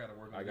 oh man, I gotta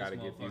work. I gotta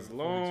get these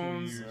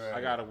loans.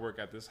 I gotta work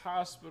at this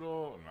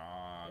hospital.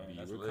 Nah, B,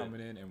 we're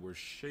coming in and we're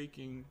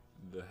shaking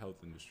the health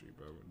industry,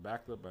 bro.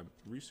 Backed up by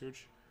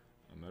research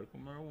on medical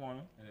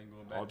marijuana, And then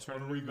going back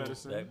alternative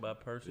medicine, Backed by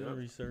personal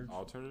research.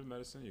 alternative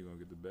medicine. You're gonna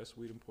get the best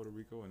weed in Puerto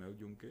Rico and El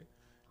Yunque,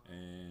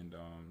 and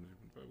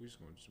bro, we just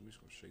gonna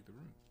shake the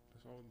room.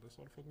 That's all the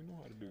fuck we know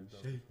how to do.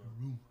 Shake the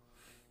room.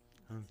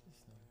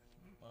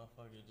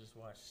 Motherfucker, just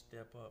watch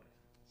Step Up.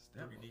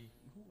 Step 3D.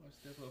 Who watched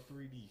Step Up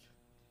 3D?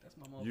 That's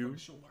my motherfucking You?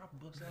 show. Where I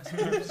bust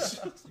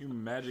ass. You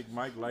Magic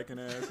Mike liking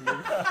ass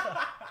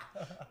nigga.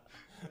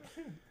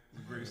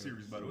 Great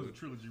series, by the way. It was a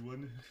trilogy,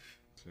 wasn't it?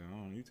 So, I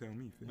don't know, you tell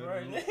me. Phil.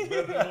 Right.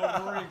 Better than Lord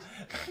of the Rings.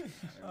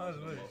 I was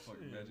like,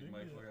 Motherfucking shit, Magic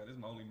Mike. nigga. Fuck out. This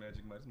is my only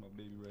Magic Mike. This is my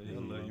baby right here.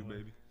 Hey, I love you, mama.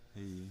 baby.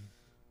 Hey.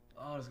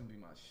 Oh, this is gonna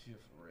be my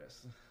shift for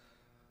rest.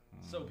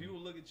 So people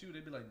look at you, they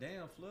be like,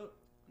 "Damn, Flip,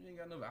 you ain't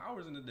got enough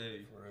hours in the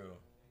day." For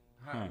real.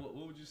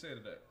 What would you say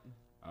to that?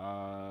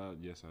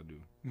 Yes, I do.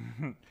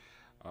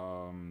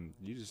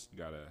 You just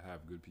gotta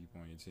have good people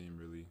on your team,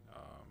 really.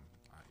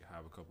 I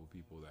have a couple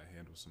people that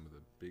handle some of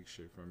the big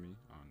shit for me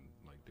on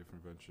like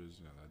different ventures.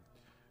 You know, that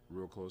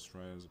real close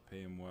friends,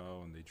 pay them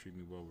well, and they treat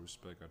me well with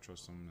respect. I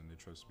trust them, and they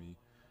trust me.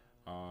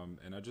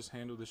 And I just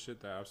handle the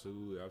shit that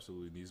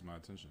absolutely needs my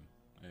attention.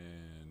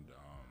 And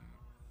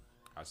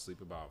I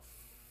sleep about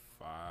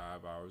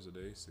 5 hours a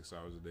day, 6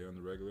 hours a day on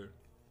the regular.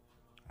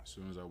 As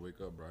soon as I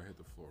wake up, bro, I hit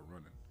the floor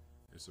running.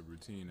 It's a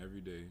routine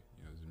every day.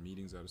 You know, there's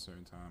meetings at a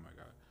certain time. I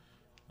got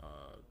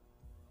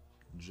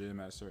gym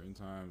at certain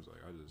times.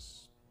 Like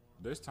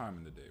there's time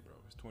in the day, bro.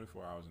 It's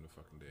 24 hours in the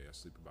fucking day. I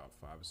sleep about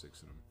 5 or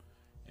 6 of them.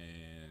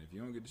 And if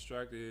you don't get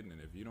distracted, and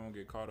if you don't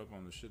get caught up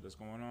on the shit that's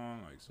going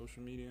on, like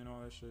social media and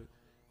all that shit,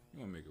 you're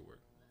gonna make it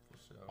work. For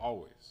sure.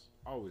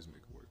 Always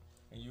make it work.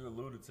 And you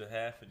alluded to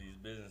half of these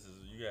businesses.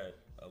 You got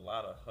a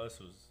lot of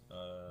hustles.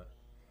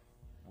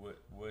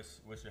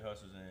 What's your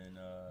hustles, and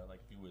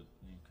like you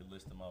could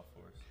list them out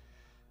for us?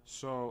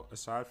 So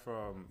aside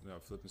from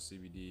flipping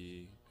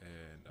CBD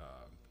and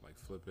like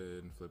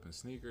flipping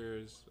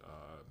sneakers,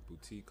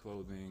 boutique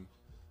clothing,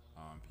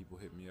 people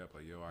hit me up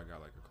like, yo, I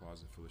got like a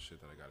closet full of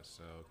shit that I gotta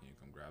sell. Can you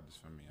come grab this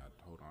from me? I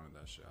hold on to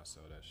that shit. I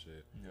sell that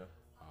shit. Yeah.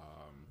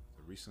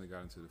 I recently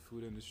got into the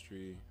food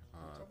industry.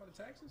 Talk about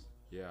the taxes.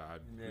 Yeah,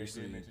 I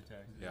Recently,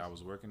 recently. Yeah, I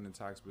was working in the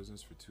tax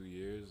business for 2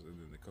 years, and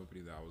then the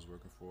company that I was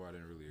working for, I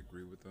didn't really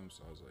agree with them,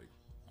 so I was like,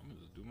 I'm gonna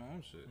just do my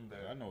own shit.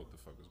 Like, I know what the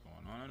fuck is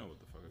going on. I know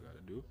what the fuck I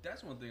gotta do.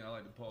 That's one thing I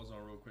like to pause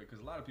on real quick,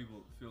 because a lot of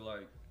people feel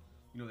like,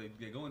 you know,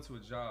 they go into a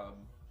job,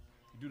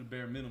 you do the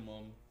bare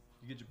minimum,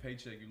 you get your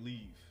paycheck, you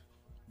leave.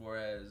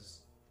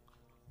 Whereas,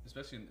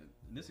 especially in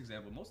this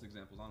example, most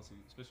examples, honestly,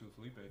 especially with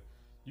Felipe,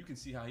 you can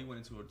see how he went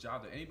into a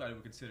job that anybody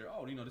would consider,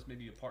 oh, you know, this may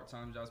be a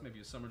part-time job, this may be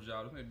a summer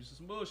job, this may be just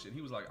some bullshit.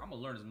 He was like, I'm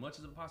gonna learn as much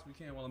as I possibly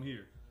can while I'm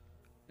here.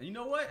 And you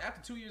know what?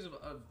 After 2 years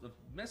of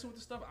messing with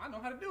the stuff, I know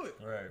how to do it.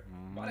 Right.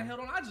 Why the hell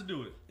don't I just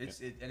do it? It's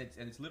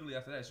literally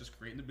after that, it's just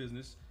creating the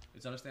business.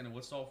 It's understanding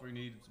what software you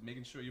need. It's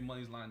making sure your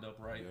money's lined up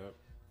right. Yep.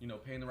 You know,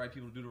 paying the right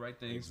people to do the right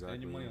things,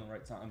 spending your money on the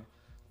right time.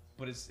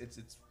 But it's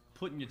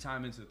putting your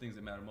time into the things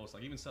that matter most.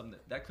 Like even something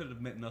that could have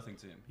meant nothing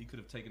to him. He could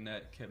have taken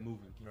that, kept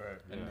moving, Right.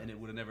 and it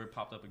would have never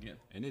popped up again.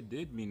 And it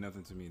did mean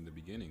nothing to me in the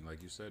beginning.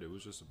 Like you said, it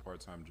was just a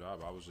part-time job.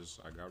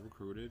 I got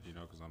recruited, you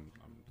know, because I'm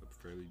a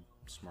fairly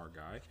smart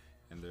guy.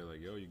 And they're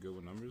like, yo, you good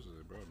with numbers? I was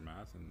like, bro,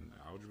 math and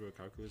algebra,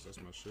 calculus, that's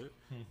my shit.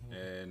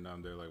 And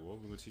they're like, well,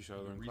 we're going to teach you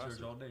how to learn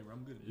Research classes. all day, bro.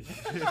 I'm good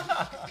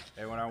at it.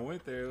 And when I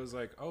went there, it was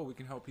like, oh, we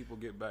can help people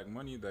get back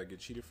money that get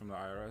cheated from the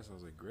IRS. I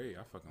was like, great,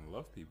 I fucking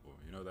love people.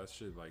 You know, that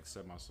shit like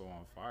set my soul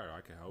on fire.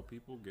 I can help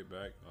people get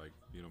back like,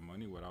 you know,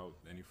 money without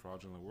any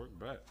fraudulent work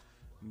back.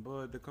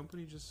 But the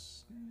company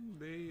just,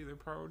 their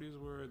priorities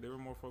they were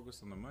more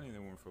focused on the money. They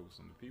weren't focused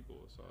on the people.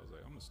 So I was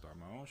like, I'm going to start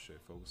my own shit,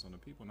 focus on the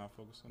people, not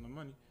focus on the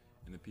money.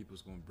 And the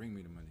people's going to bring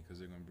me the money because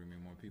they're going to bring me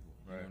more people.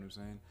 You know what I'm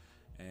saying?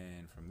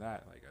 And from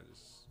that, like,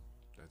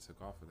 that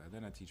took off of that.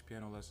 Then I teach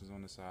piano lessons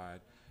on the side.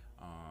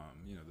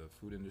 You know, the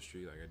food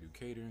industry, like I do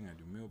catering, I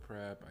do meal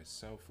prep, I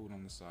sell food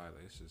on the side.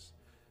 Like, it's just,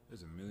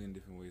 there's a million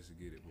different ways to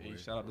get it, boy. Hey,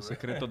 shout out to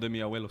Secretos de mi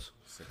abuelos.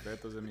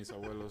 Secretos de mis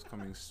abuelos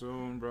coming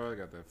soon, bro. I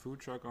got that food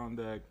truck on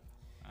deck.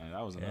 And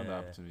that was another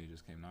opportunity.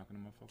 Just came knocking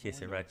on my fucking Que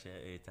window.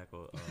 sriracha,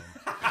 taco.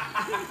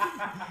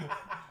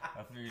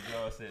 I figured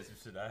y'all said some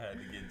shit. I had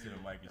to get into the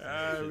mic and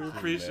say some We shit too,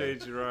 appreciate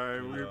man. you,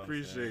 Ryan. You We know what I'm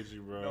appreciate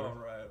you, bro. All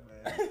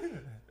right,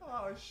 man.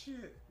 Oh,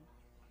 shit.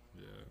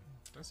 Yeah,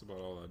 that's about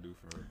all I do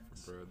for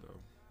bread, though.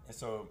 And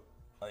so,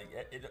 like,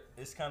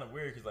 it's kind of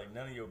weird because, like,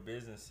 none of your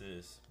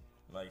businesses,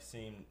 like,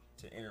 seem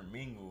to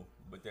intermingle,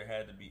 but there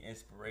had to be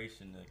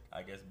inspiration to,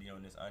 I guess, be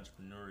on this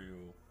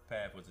entrepreneurial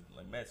path. Was it,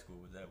 like, med school?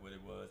 Was that what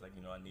it was? Like,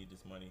 you know, I need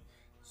this money.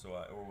 So,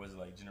 or was it,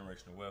 like,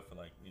 generational wealth for,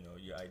 like, you know,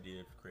 your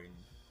idea of creating?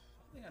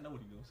 I think I know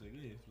what you're going to say.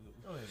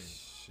 Yeah. Go ahead.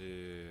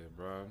 Shit,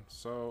 bro.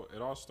 So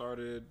it all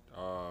started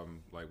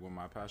like with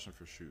my passion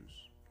for shoes.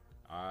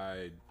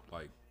 I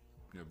like,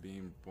 you know,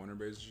 being born and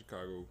raised in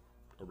Chicago,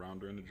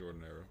 around during the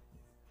Jordan era.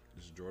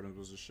 Jordan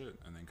was the shit,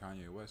 and then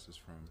Kanye West is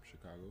from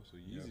Chicago, so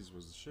Yeezys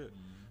was the shit.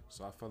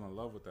 So I fell in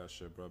love with that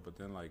shit, bro. But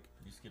then like,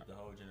 You skipped the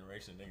whole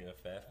generation, nigga. The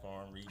Fat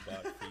Farm,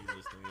 Reebok,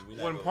 Feelers, nigga. We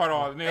not one gonna- part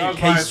all. Nigga, Hey, I was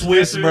K buying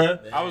Swiss,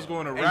 Skechers. bruh. I was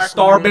going to Hey, Raccoon.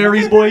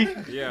 Starberries,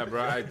 boy. Yeah,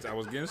 bro. I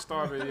was getting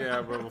Starberry.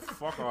 Yeah, bro. But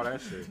fuck all that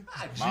shit.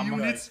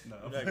 G-Units. You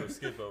gotta go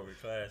skip over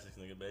classics,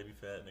 nigga. Baby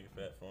Fat, nigga.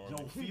 Fat Farm.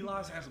 Yo,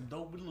 Felines had some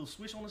dope with a little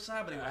switch on the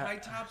side, but they were high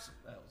tops.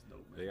 That was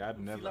dope, man. Yeah, I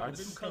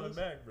Been coming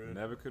back, bro.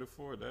 never could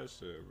afford that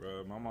shit,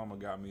 bro. My mama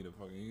got me the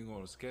fucking. You can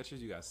go to Skechers.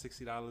 You got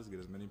 $60. Get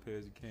as many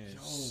pairs as you can.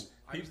 Yo,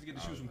 I used to get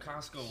the shoes from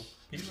Costco.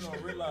 People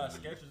don't realize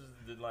Skechers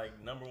is the like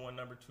number 1,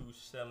 number 2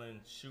 selling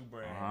shoe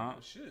brand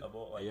Shit. of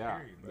all, like, Yeah,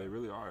 period, bro. they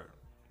really are.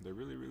 They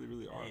really, really,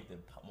 really They are. ain't the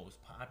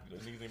most popular.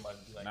 Niggas ain't about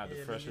to be like, Not the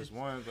yeah, freshest nigga.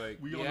 ones. Like,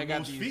 We yeah, on I the got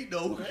most these. feet,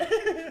 though.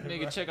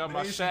 Nigga, check out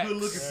my They ain't some good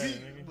looking Shaqs.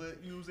 feet, nigga.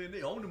 but you know what I'm saying?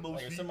 They own the most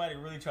Like, if feet. somebody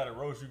really try to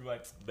roast you, be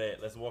like,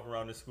 bet, let's walk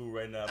around this school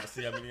right now and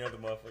see how many other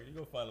motherfuckers. You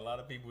gonna find a lot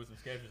of people with some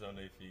Skechers on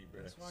their feet,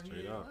 bro. That's why he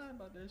Straight ain't up. lying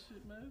about that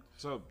shit, man.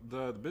 So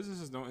the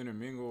businesses don't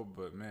intermingle,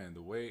 but man,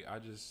 the way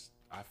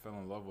I fell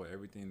in love with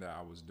everything that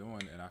I was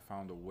doing, and I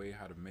found a way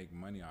how to make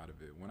money out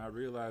of it. When I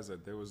realized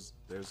that there's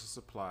a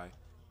supply,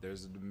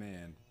 there's a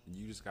demand, and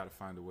you just got to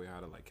find a way how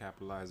to like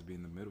capitalize, be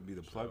in the middle, be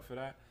the plug for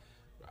that.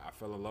 I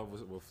fell in love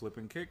with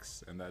flipping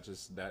kicks, and that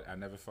I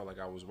never felt like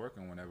I was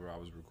working whenever I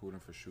was recruiting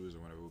for shoes or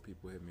whenever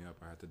people hit me up.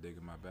 I had to dig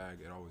in my bag.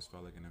 It always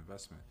felt like an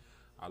investment.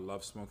 I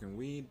love smoking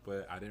weed,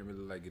 but I didn't really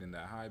like getting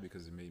that high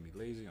because it made me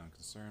lazy,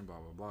 unconcerned, blah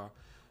blah blah.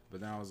 But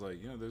then I was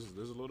like, you know, there's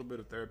a little bit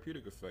of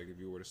therapeutic effect if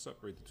you were to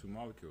separate the two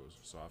molecules.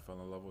 So I fell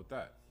in love with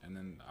that. And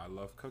then I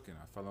love cooking.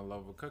 I fell in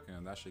love with cooking,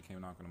 and that shit came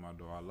knocking on my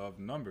door. I love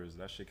numbers.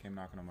 That shit came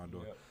knocking on my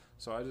door. Yep.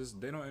 So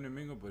they don't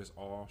intermingle, but it's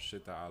all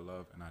shit that I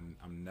love, and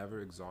I'm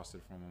never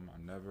exhausted from them.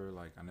 I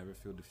never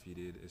feel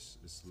defeated. It's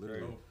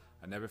literally, True.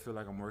 I never feel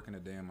like I'm working a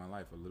day in my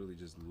life. I literally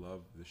just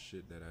love the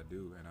shit that I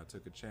do, and I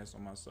took a chance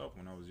on myself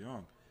when I was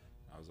young.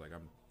 I was like,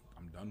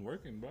 I'm done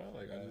working, bro.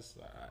 Like I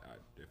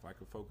if I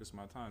could focus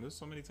my time. There's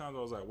so many times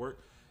I was at work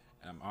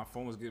and my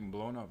phone was getting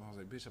blown up. I was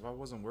like, bitch, if I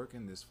wasn't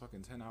working this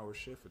fucking 10-hour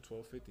shift for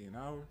 $12.50 an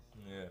hour,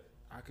 Yeah.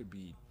 I could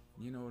be,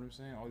 you know what I'm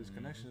saying? All these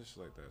connections,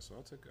 shit like that. So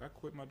I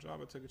quit my job.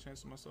 I took a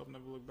chance on myself,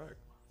 never looked back.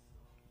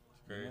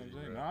 It's You know crazy, what I'm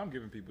saying? bro. Now I'm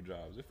giving people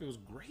jobs. It feels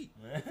great.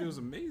 It feels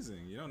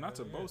amazing. You know, not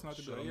to boast, not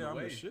to be Show like, 'em yeah, the I'm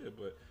the way. shit,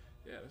 but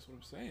yeah, that's what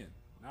I'm saying.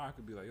 Now I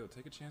could be like, yo,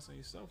 take a chance on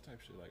yourself type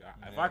shit. Like,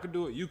 if Yeah. I could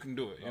do it, you can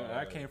do it. You know, Oh,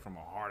 I yeah. came from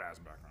a hard ass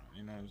background.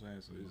 You know what I'm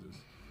saying? So it's just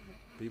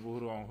people who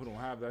don't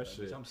have that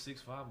shit. Bitch, I'm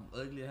 6'5", I'm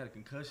ugly, I had a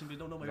concussion, bitch.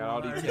 Don't know my Got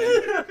all these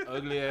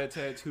ugly ass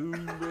tattoos,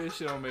 bitch.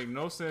 Shit don't make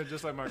no sense.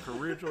 Just like my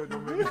career choice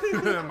don't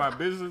make my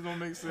business don't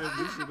make sense.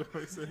 This shit don't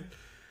make sense.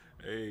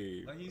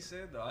 Hey. Like he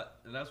said though,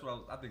 and that's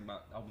what I think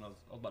about. I was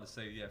about to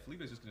say, yeah,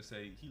 Felipe's just gonna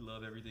say he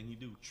loved everything he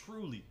do.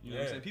 Truly, you know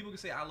what I'm saying. People can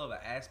say I love an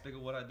aspect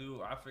of what I do,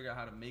 or I figure out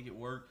how to make it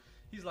work.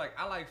 He's like,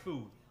 I like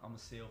food. I'm gonna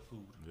sell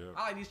food. Yep.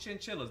 I like these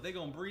chinchillas. They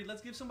gonna breed.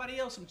 Let's give somebody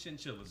else some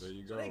chinchillas. There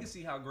you so go. they can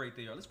see how great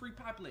they are. Let's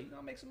repopulate. You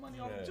know, make some money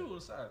off it too on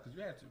the side because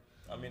you have to.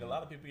 I mean, a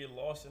lot of people get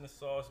lost in the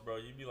sauce, bro.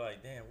 You be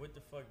like, damn, what the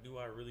fuck do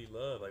I really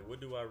love? Like,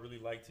 what do I really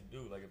like to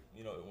do? Like, if,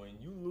 you know, when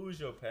you lose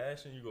your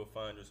passion, you go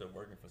find yourself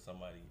working for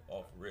somebody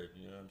off rip.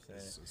 You know what I'm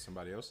saying? It's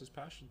somebody else's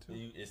passion too.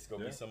 It's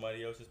gonna be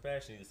somebody else's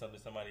passion, either something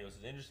somebody else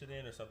is interested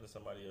in, or something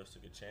somebody else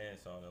took a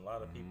chance on. And a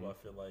lot of people, I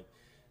feel like,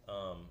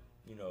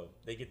 you know,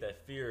 they get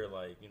that fear,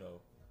 like, you know,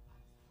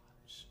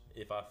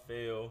 if I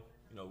fail,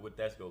 you know, what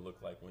that's gonna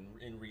look like. When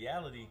in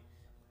reality,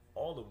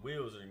 all the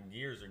wheels and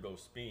gears are go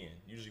spin.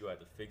 You just gonna have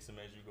to fix them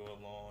as you go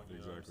along. You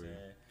know what I'm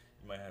saying?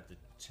 You might have to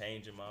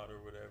change them out or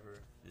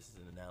whatever. This is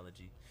an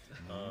analogy.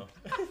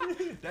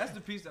 That's the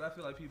piece that I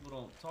feel like people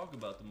don't talk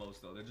about the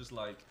most though. They're just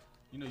like,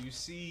 you know, you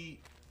see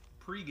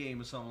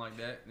pregame or something like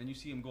that, and then you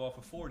see him go off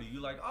for 40.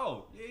 You're like,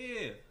 oh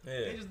yeah.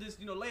 They just this,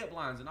 you know, layup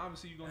lines, and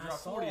obviously you're gonna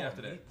drop 40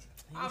 after that.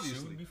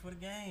 Obviously, before the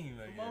game.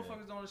 Like, but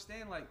motherfuckers don't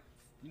understand, like.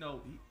 You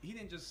know, he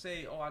didn't just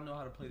say, "Oh, I know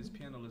how to play this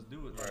piano. Let's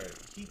do it." Like,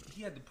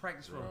 he had to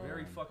practice for a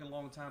very fucking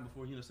long time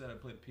before he understood how to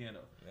play the piano.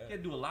 Yeah. He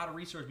had to do a lot of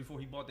research before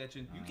he bought that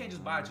chinchilla. You can't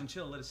just buy a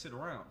chinchilla and let it sit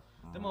around.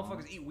 Them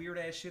motherfuckers eat weird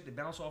ass shit that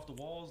bounce off the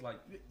walls. Like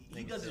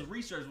he does his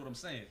research. What I'm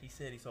saying. He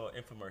said he saw an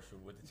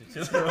infomercial with the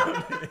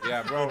chinchilla.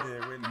 Yeah, bro.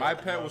 My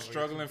pet was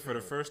struggling for the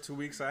first 2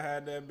 weeks I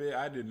had that bit.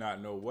 I did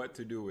not know what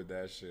to do with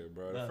that shit,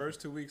 bro. The first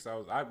 2 weeks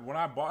when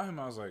I bought him,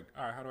 I was like,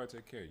 all right, how do I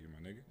take care of you,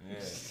 my nigga?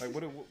 Yeah.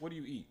 Like, what do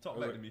you eat? Talk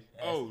back like, to me.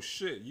 Oh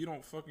shit, you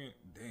don't fucking.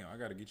 Damn, I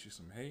gotta get you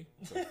some hay.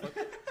 So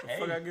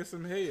fuck I get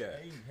some hay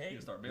at? Hey,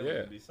 you start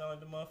bailing me. Sound like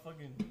the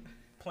motherfucking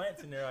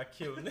plants in there I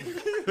killed,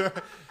 nigga.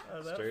 I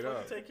was like, Straight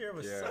up. Take care of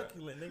a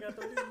succulent, nigga. I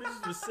thought these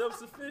bitches was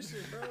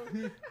self-sufficient,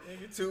 bro.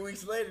 Nigga, 2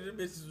 weeks later, the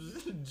bitches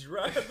was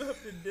dried up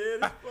and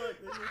dead as fuck.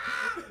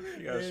 Nigga.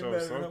 You gotta show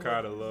some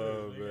kind of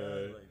love, man. I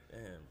was like,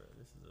 damn, bro,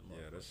 this is a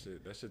motherfucker. Yeah,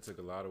 that shit took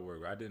a lot of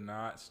work. I did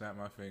not snap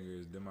my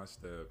fingers, did my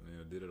step, you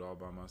know, did it all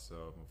by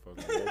myself. And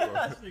fucking woke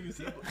up.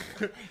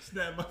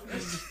 Snap my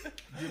fingers.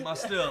 Get my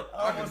step.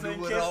 I can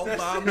do it all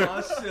by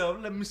myself.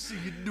 Let me see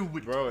you do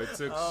it. Bro, it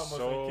took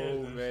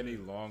so many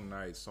long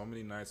nights. So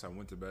many nights I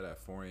went to bed at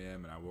 4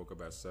 a.m. and I woke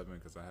up at 7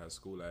 because I had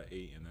school at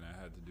 8, and then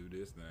I had to do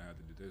this, and then I had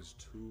to do this.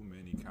 Too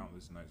many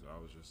countless nights where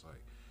I was just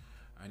like,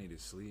 I need to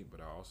sleep,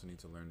 but I also need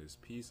to learn this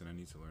piece, and I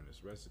need to learn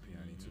this recipe.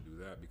 I need to do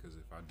that because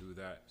if I do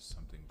that,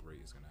 something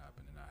great is going to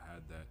happen. And I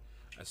had that.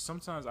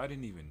 Sometimes I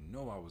didn't even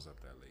know I was up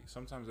that late.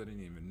 Sometimes I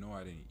didn't even know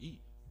I didn't eat.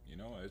 You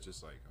know, it's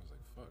just like, I was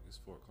like, fuck, it's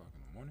 4 o'clock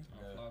in the morning.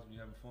 When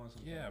you having fun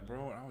sometimes. Yeah,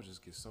 bro, and I would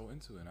just get so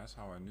into it. And that's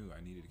how I knew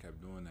I needed to keep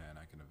doing that,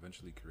 and I can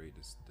eventually create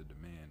the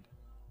demand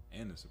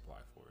and the supply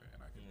for it,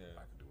 and I can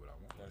do what I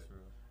want. That's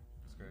real.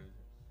 It's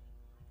crazy.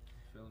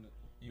 Feeling it.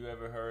 You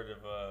ever heard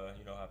of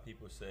you know how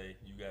people say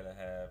you gotta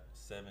have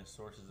 7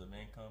 sources of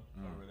income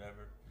or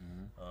whatever?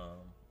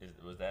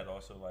 Was that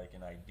also like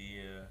an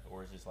idea,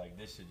 or is just like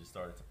this shit just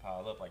started to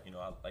pile up? Like, you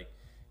know,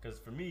 because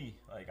for me,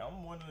 like,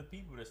 I'm one of the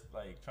people that's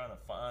like trying to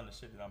find the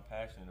shit that I'm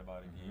passionate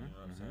about again. You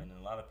know what I'm saying? And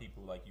a lot of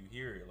people, like, you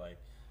hear it, like,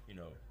 you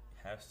know,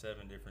 have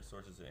 7 different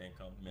sources of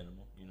income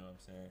minimal. You know what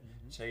I'm saying?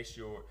 Chase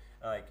your,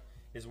 like,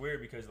 it's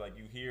weird because like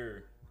you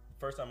hear,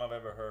 first time I've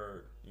ever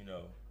heard, you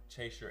know,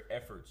 chase your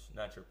efforts,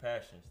 not your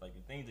passions. Like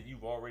the things that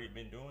you've already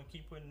been doing,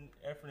 keep putting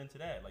effort into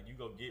that. Like you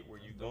go get where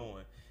you're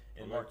going.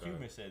 And Mark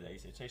Cuban said that. He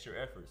said, chase your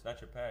efforts,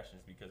 not your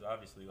passions. Because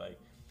obviously, like,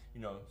 you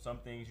know, some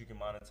things you can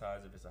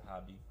monetize if it's a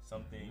hobby.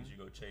 Some things you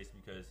go chase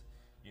because,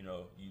 you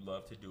know, you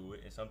love to do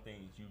it. And some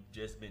things you've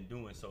just been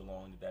doing so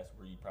long that that's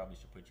where you probably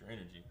should put your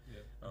energy.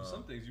 Yeah.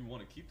 Some things you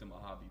want to keep them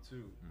a hobby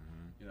too.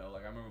 You know,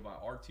 like I remember my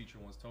art teacher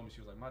once told me, she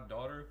was like, my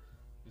daughter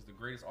is the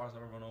greatest artist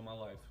I've ever known in my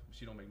life.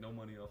 She don't make no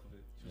money off of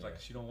it. She was like,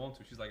 she don't want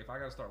to. She's like, if I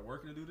gotta start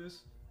working to do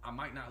this, I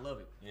might not love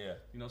it. Yeah.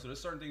 You know, so there's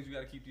certain things you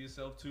gotta keep to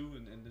yourself too,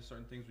 and there's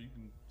certain things where you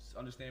can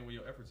understand where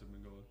your efforts have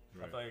been going.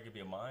 Right. I feel like it could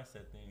be a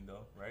mindset thing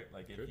though, right?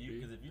 Like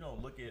because if you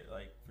don't look at,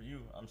 like, for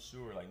you, I'm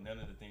sure like none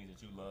of the things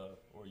that you love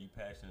or you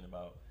passionate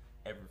about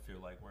ever feel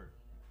like work.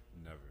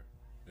 Never.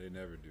 They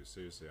never do.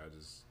 Seriously,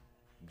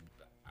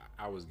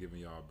 I was giving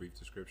y'all a brief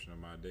description of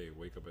my day.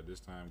 Wake up at this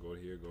time, go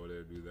here, go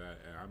there, do that,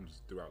 and I'm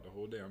just throughout the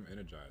whole day, I'm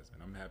energized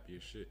and I'm happy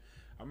as shit.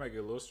 I might get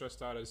a little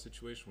stressed out of the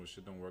situation when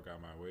shit don't work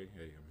out my way.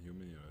 Hey, I'm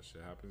human, you know,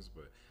 shit happens.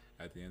 But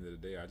at the end of the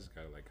day, I just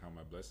gotta like count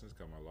my blessings,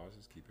 count my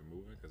losses, keep it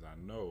moving, because I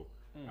know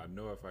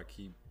if I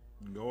keep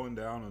going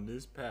down on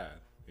this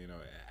path, you know,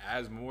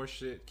 as more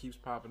shit keeps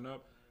popping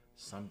up,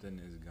 something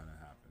is gonna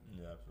happen.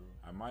 Yeah, absolutely.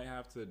 I might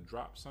have to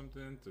drop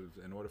something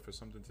in order for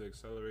something to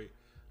accelerate,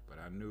 but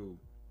I knew,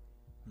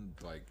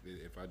 like,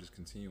 if I just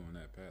continue on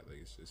that path, like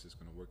it's just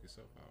gonna work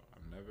itself out.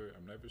 I'm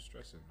never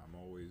stressing. I'm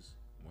always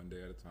one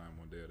day at a time.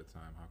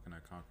 How can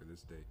I conquer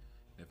this day?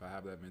 And if I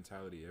have that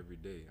mentality every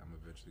day, I'm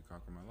eventually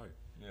conquer my life.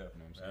 Yeah,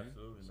 you know what I'm saying?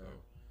 Absolutely. So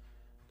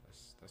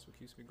that's what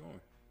keeps me going.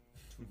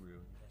 Too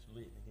real. That's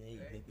lit. Hey,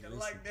 Hey, nigga, I listen.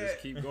 like that. Just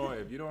keep going.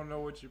 If you don't know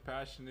what your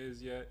passion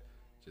is yet,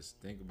 just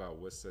think about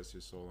what sets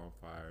your soul on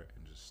fire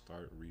and just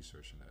start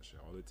researching that shit.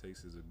 All it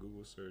takes is a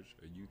Google search,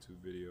 a YouTube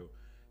video,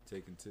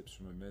 taking tips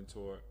from a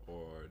mentor,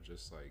 or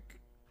just like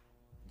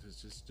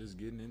just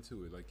getting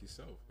into it like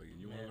yourself. Like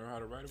you want to learn how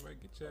to ride a bike,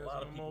 get your A ass lot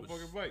on of a people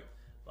motherfucking bike.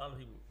 A lot of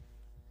people,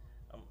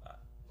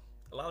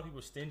 a lot of people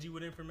are stingy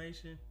with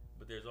information,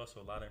 but there's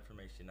also a lot of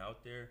information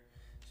out there.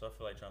 So I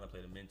feel like trying to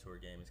play the mentor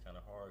game is kind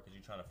of hard because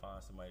you're trying to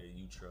find somebody that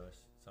you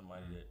trust,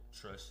 somebody that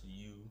trusts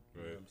you. You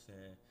know what I'm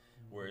saying?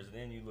 Whereas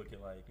then you look at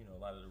like, you know,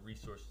 a lot of the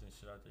resources and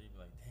shit out there, you be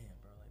like, damn,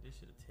 bro, like this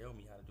should tell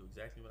me how to do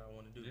exactly what I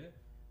want to do. Yeah.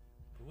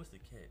 But what's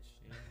the catch?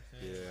 You know what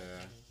I'm saying?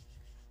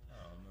 Yeah. I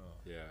don't know.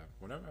 Yeah.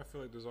 Whenever I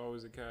feel like there's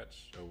always a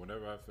catch, or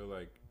whenever I feel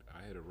like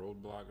I hit a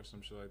roadblock or some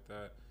shit like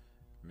that,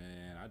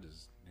 man, I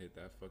just hit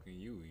that fucking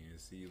UE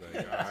and see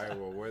like, all right,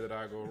 well, where did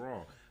I go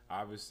wrong?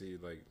 Obviously,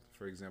 like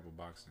for example,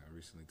 boxing. I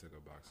recently took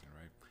up boxing,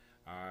 right?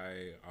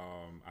 I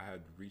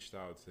had reached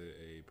out to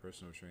a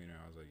personal trainer.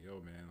 I was like, yo,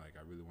 man, like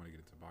I really want to get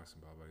into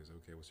boxing. Blah blah. He's like,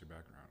 okay, what's your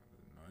background?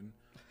 None.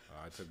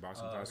 I took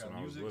boxing class when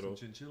I was little.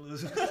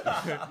 Chinchillas.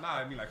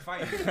 Nah, I mean like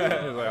fighting. He's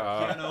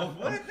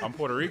like, I'm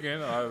Puerto Rican.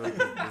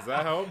 Does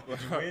that help?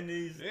 Win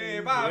these Hey,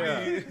 things,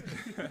 Bobby.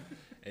 Yeah.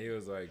 And he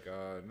was like,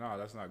 no,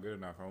 that's not good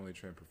enough. I only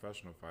train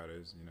professional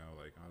fighters. You know,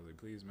 like I was like,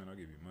 please, man, I'll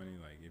give you money.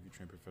 Like if you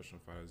train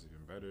professional fighters,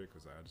 even better,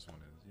 because I just want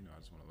to, you know, I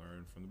just want to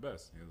learn from the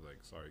best. And he was like,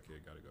 sorry,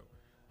 kid, gotta go.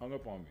 Hung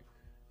up on me,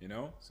 you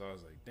know. So I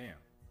was like, damn,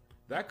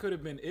 that could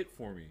have been it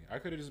for me. I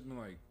could have just been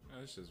like,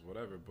 it's just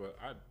whatever. But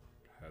I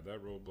had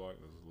that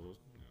roadblock. There was a little,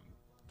 you know,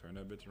 turn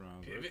that bitch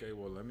around. Like, okay,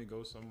 well, let me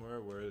go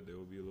somewhere where they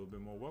will be a little bit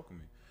more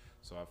welcoming.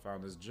 So I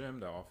found this gym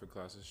that offered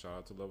classes. Shout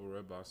out to Level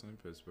Red Boxing in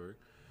Pittsburgh.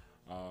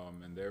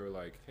 And they were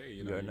like, hey,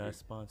 you know, You're not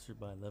sponsored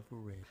by Level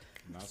Red.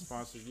 not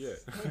sponsored yet.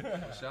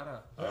 Shout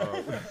out.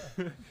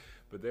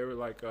 But they were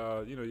like,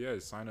 you know, yeah,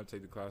 sign up,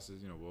 take the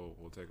classes. You know,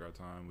 we'll take our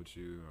time with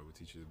you. We'll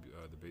teach you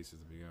the basics at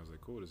the beginning. I was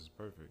like, cool, this is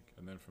perfect.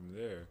 And then from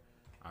there,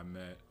 I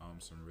met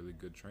some really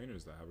good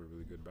trainers that have a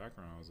really good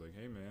background. I was like,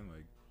 hey, man,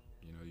 like,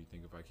 you know, you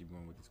think if I keep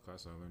going with these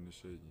classes, I learn this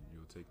shit,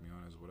 you'll take me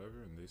on as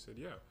whatever? And they said,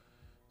 yeah.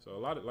 So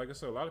like I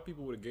said, a lot of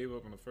people would have gave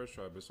up on the first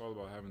try, but it's all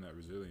about having that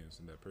resilience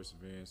and that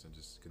perseverance and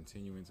just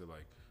continuing to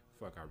like,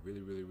 fuck, I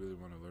really, really, really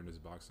want to learn this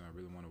boxing. I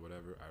really want to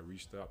whatever. I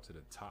reached out to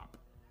the top,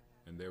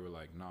 and they were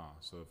like, nah.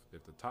 So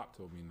if the top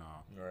told me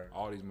nah, Right.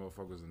 all these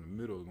motherfuckers in the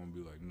middle are gonna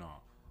be like, nah.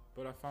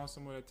 But I found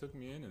someone that took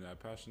me in, and that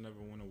passion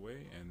never went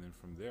away. And then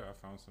from there, I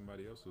found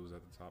somebody else who was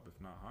at the top, if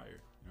not higher.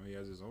 You know, he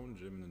has his own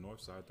gym in the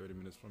north side, 30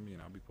 minutes from me,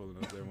 and I'll be pulling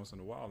up there once in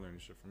a while learning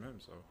shit from him.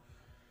 So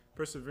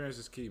perseverance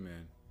is key,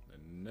 man.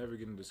 And never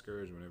getting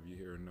discouraged whenever you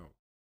hear a no.